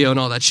Gathering, Yu-Gi-Oh and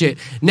all that shit.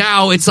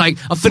 Now it's like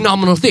a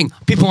phenomenal thing.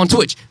 People on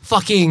Twitch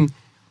fucking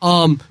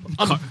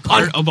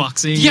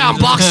unboxing. Yeah,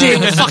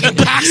 unboxing fucking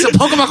packs of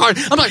Pokemon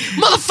cards. I'm like,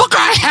 motherfucker,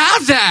 I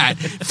have that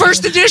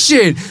first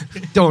edition.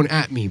 Don't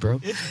at me,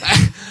 bro.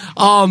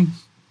 I'm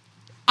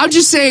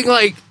just saying,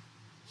 like,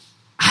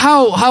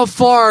 how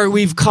far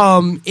we've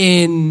come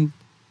in,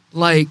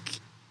 like,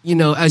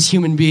 as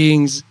human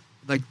beings.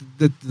 Like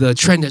the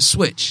trend has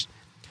switched.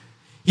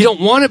 You don't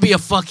want to be a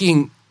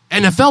fucking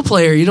NFL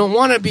player. You don't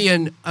want to be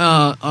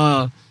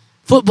a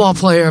football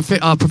player,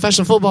 a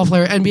professional football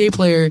player, NBA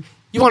player.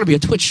 You want to be a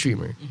Twitch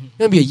streamer. You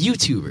want to be a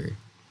YouTuber.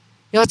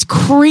 That's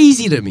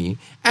crazy to me.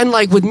 And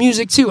like with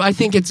music too, I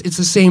think it's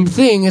the same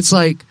thing. It's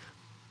like,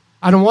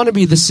 I don't want to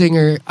be the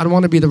singer. I don't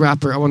want to be the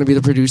rapper. I want to be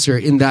the producer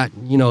in that,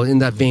 in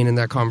that vein, in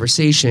that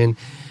conversation.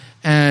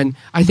 And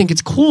I think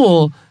it's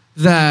cool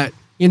that,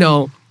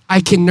 I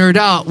can nerd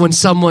out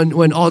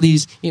when all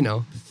these, I'm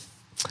going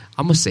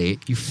to say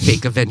it, you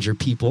fake Avenger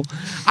people.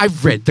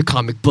 I've read the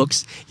comic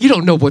books. You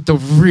don't know what the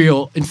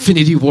real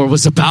Infinity War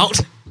was about.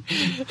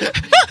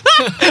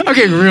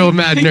 Okay, real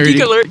mad nerdy.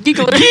 Geek alert. Geek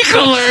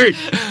alert.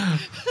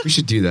 We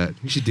should do that.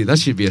 That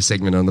should be a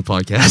segment on the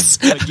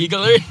podcast. Geek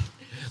alert.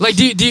 Like,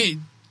 do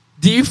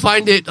you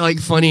find it like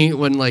funny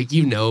when like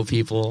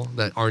people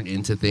that aren't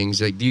into things?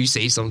 Like, do you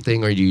say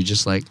something or do you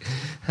just like,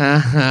 ha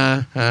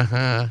ha ha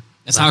ha?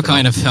 That's how I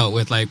kind of felt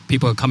with like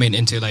people coming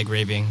into like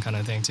raving kind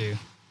of thing too.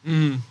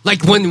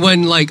 Like when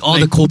like all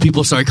the cool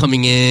people started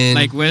coming in.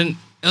 Like when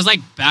it was like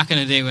back in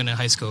the day when in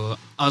high school,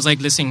 I was like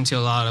listening to a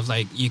lot of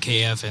like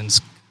UKF and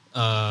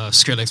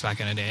Skrillex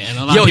back in the day, and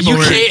a lot of people a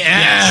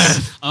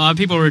lot of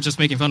people were just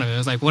making fun of it. It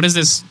was like, what is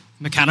this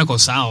mechanical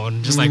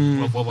sound? Just like,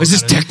 what is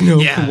this techno?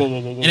 Yeah.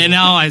 And then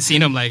now I've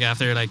seen them like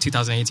after like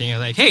 2018.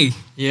 I'm like, hey,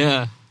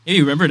 yeah, hey,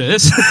 you remember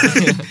this?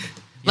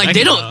 Like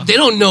they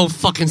don't know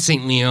fucking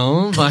Saint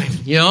Leon, but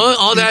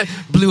all that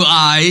Blue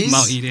Eyes,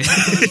 Mount Eden.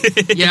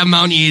 Yeah,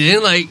 Mount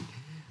Eden, like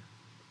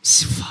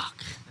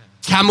fuck.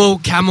 Camo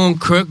and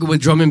Crook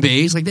with drum and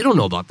bass, like they don't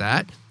know about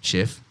that.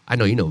 Schiff, I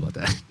know you know about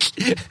that.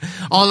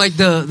 All like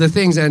the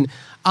things, and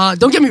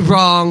don't get me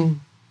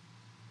wrong,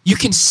 you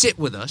can sit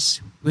with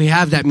us. We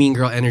have that Mean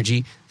Girl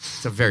energy.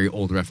 It's a very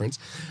old reference,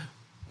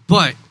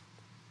 but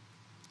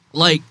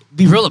like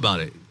be real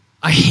about it.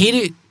 I hate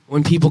it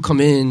when people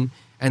come in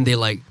and they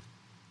like.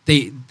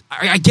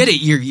 I get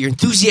it. You're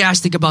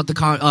enthusiastic about the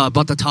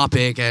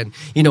topic and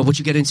what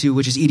you get into,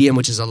 which is EDM,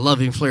 which is a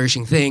loving,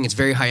 flourishing thing. It's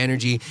very high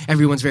energy.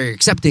 Everyone's very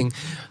accepting.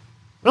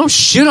 But don't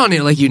shit on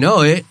it like you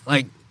know it.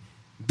 Like,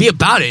 be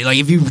about it. Like,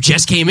 if you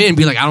just came in,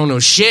 be like, I don't know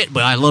shit,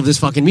 but I love this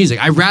fucking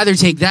music. I'd rather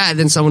take that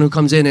than someone who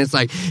comes in and it's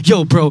like,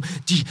 yo, bro,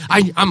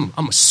 I'm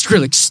a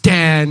Skrillex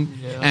stan,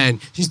 and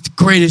he's the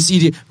greatest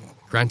EDM.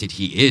 Granted,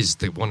 he is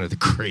one of the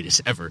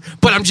greatest ever.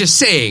 But I'm just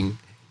saying,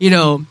 do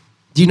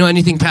you know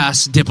anything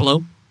past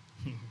Diplo?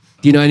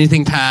 Do you know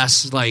anything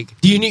past,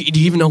 like, do you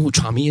even know who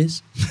Chami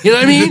is? You know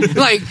what I mean?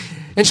 Like,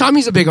 and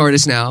Chami's a big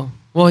artist now.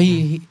 Well,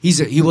 he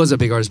was a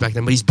big artist back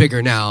then, but he's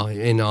bigger now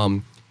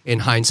in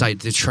hindsight,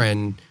 the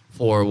trend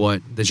for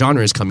what the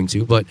genre is coming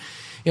to. But,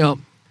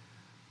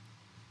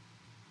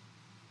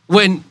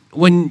 when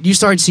you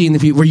started seeing the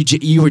people, where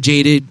you were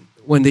jaded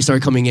when they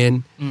started coming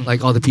in,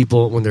 like all the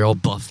people, when they're all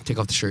buff, take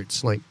off the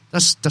shirts. Like,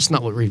 that's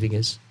not what raving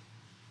is.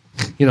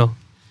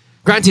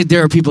 Granted,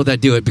 there are people that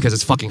do it because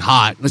it's fucking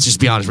hot. Let's just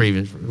be honest,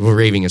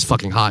 raving is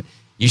fucking hot.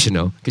 You should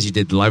know, because you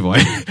did the Live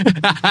Wire.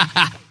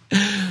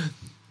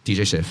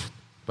 DJ Schiff.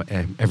 But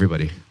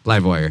everybody.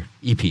 Live Wire.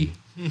 EP.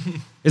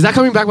 Is that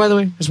coming back, by the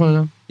way? I just want to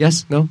know.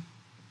 Yes? No?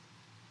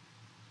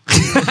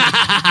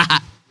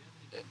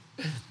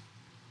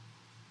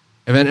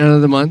 Event end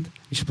of the month.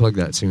 You should plug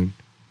that soon,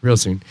 real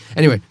soon.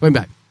 Anyway, going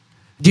back.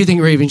 Do you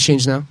think raving's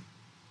changed now?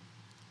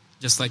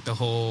 Just like the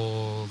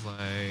whole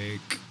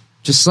like.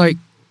 Just like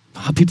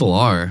how people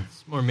are.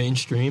 It's more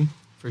mainstream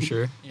for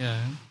sure. Yeah.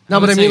 No,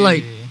 but I mean,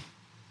 like,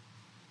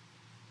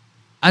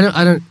 I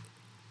don't.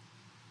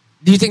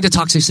 Do you think the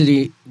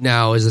toxicity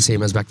now is the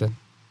same as back then?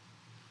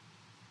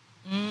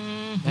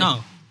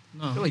 No.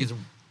 I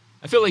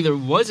feel like there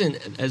wasn't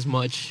as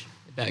much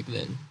back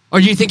then. Or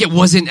do you think it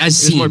wasn't as It was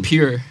seen? more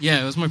pure.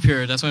 Yeah, it was more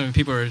pure. That's when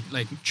people were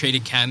like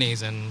trading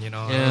candies, and it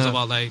was Yeah.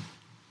 about like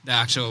the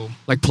actual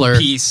Like Plur.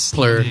 peace.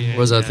 Plur Yeah,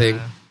 was a yeah.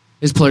 thing.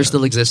 Does Plur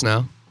still exist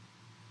now?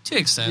 To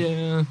an extent.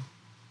 Yeah.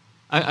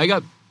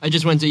 I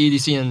just went to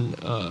EDC and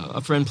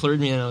a friend plurred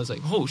me and I was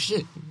like, oh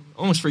shit,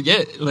 almost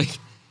forget. Like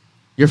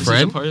Your this is a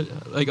friend? part of,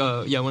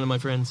 one of my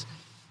friends.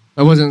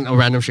 It wasn't a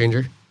random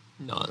stranger.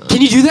 No.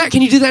 Can you do that?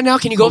 Can you do that now?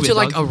 Can you go up COVID, to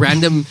like dog. a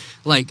random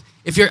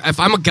if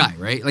I'm a guy,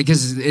 right? Like,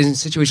 'cause in a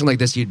situation like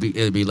this, it'd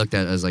be looked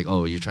at as like,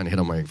 oh, you're trying to hit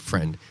on my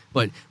friend.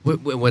 But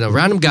when a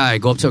random guy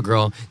go up to a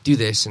girl, do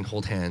this and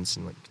hold hands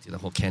and like do the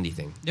whole candy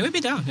thing. They would be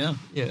down, yeah.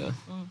 Yeah.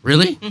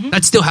 Really?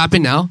 That still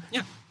happen now?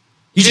 Yeah.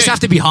 You just have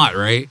to be hot,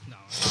 right? No.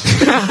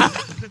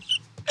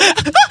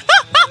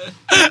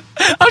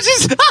 I'm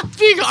just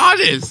being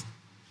honest.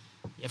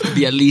 You have to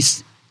be at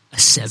least a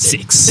 7.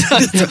 6.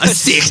 A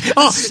 6.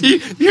 Oh,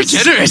 you're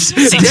generous.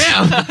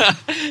 Damn.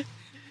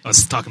 I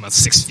was talking about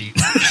 6 feet.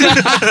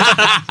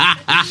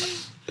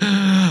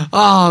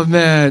 Oh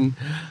man,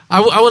 I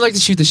would like to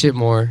shoot the shit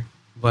more,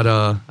 but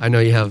I know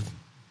you have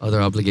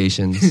other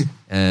obligations,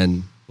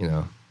 and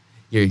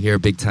you're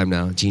big time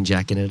now. Jean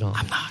Jack in it all.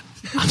 I'm not.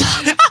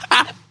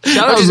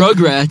 Shout out to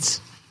Rugrats.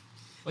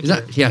 Is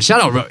that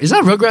shout out? Is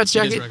that Rugrats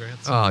jacket? It is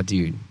Rugrats. Oh,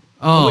 dude.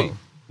 Oh, wait.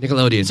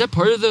 Nickelodeon. Is that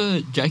part of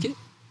the jacket?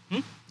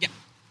 Yeah.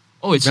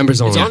 Oh, it's Members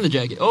only. on the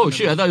jacket. Oh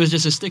shit, I thought it was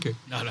just a sticker.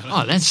 No.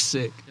 Oh, that's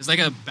sick. It's like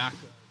a back.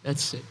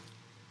 That's sick.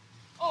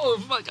 Oh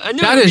fuck! I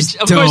knew That it would is be,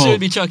 of course it dope. would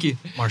be Chucky.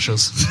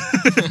 Marshalls.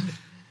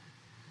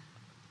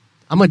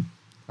 I'm a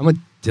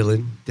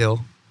Dill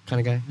kind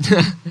of guy.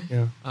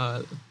 Yeah,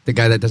 the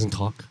guy that doesn't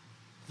talk.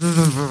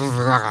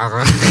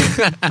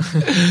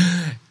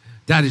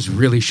 That is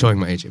really showing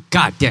my age.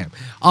 God damn.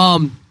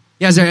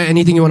 Yeah, is there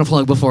anything you want to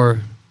plug before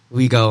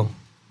we go?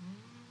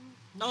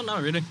 No,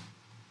 not really.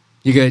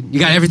 You good? You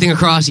got everything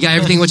across? You got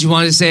everything what you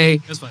wanted to say?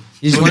 It was fun.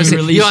 You just want to say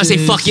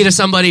Releases. fuck you to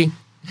somebody?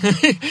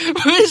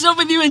 What is up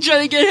with you and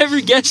trying to get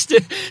every guest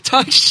to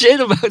talk shit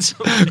about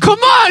something? Come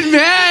on,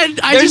 man!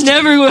 There's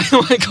never going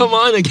to come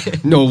on again.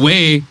 No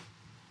way.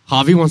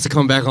 Javi wants to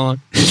come back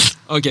on.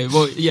 Okay,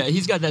 well, yeah,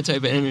 he's got that type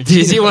of energy.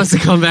 Dizzy wants to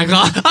come back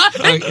on.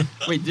 Okay,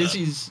 wait,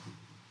 Dizzy's...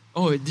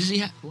 Oh,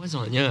 Dizzy was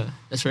on, yeah.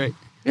 That's right.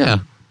 Yeah.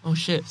 Oh,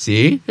 shit.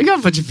 See? We got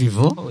a bunch of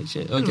people. Holy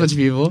shit. A Okay. bunch of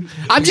people.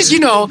 I'm just,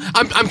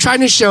 I'm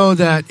trying to show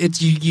that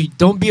it's you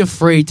don't be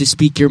afraid to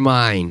speak your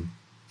mind.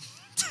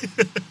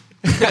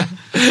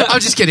 I'm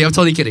just kidding. I'm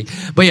totally kidding.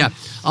 But yeah,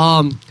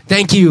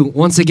 thank you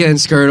once again,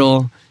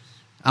 Skurttle.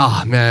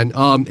 Oh man,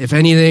 if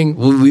anything,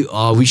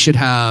 we should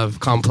have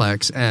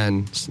Complex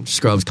and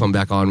Scrubs come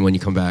back on when you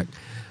come back,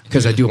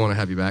 because I do want to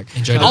have you back.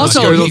 Enjoy the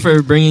Also, Skurttle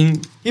for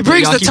bringing... he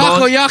brings the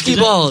takoyaki takoyaki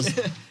balls.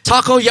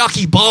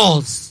 Takoyaki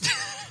balls.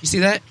 You see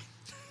that?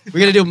 We're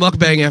gonna do a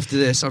mukbang after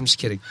this. I'm just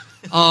kidding.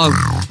 Oh,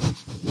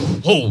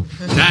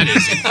 that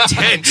is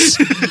intense.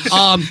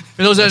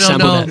 For those that don't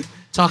Sample know, that.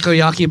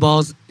 takoyaki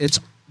balls, it's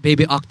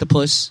baby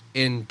octopus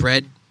in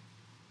breaded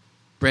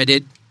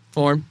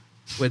form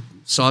with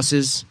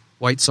sauces,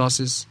 white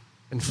sauces,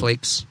 and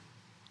flakes.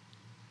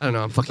 I don't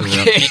know. I'm fucking it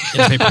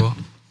up. In paper.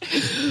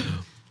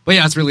 But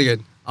yeah, it's really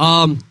good.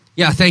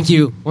 Yeah, thank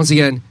you once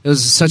again. It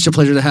was such a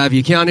pleasure to have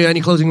you. Keanu,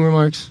 any closing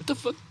remarks? What the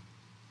fuck?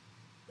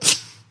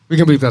 We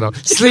can bleep that out.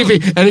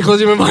 Sleepy, any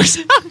closing remarks?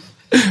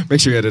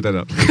 Make sure you edit that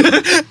out.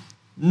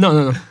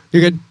 No.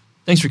 You're good?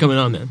 Thanks for coming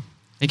on, man.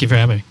 Thank you for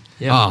having me.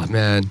 Yeah. Oh,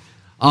 man.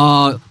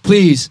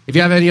 Please, if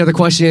you have any other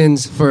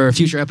questions for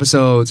future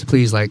episodes,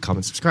 please like,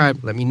 comment,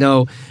 subscribe. Let me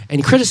know.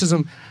 Any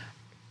criticism,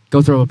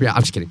 go throw up your...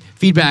 I'm just kidding.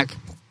 Feedback,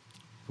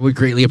 we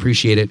greatly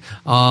appreciate it.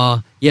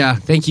 Yeah,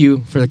 thank you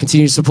for the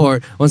continued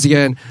support. Once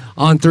again,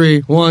 on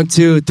 3, 1,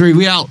 2, 3,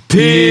 we out.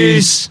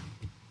 Peace.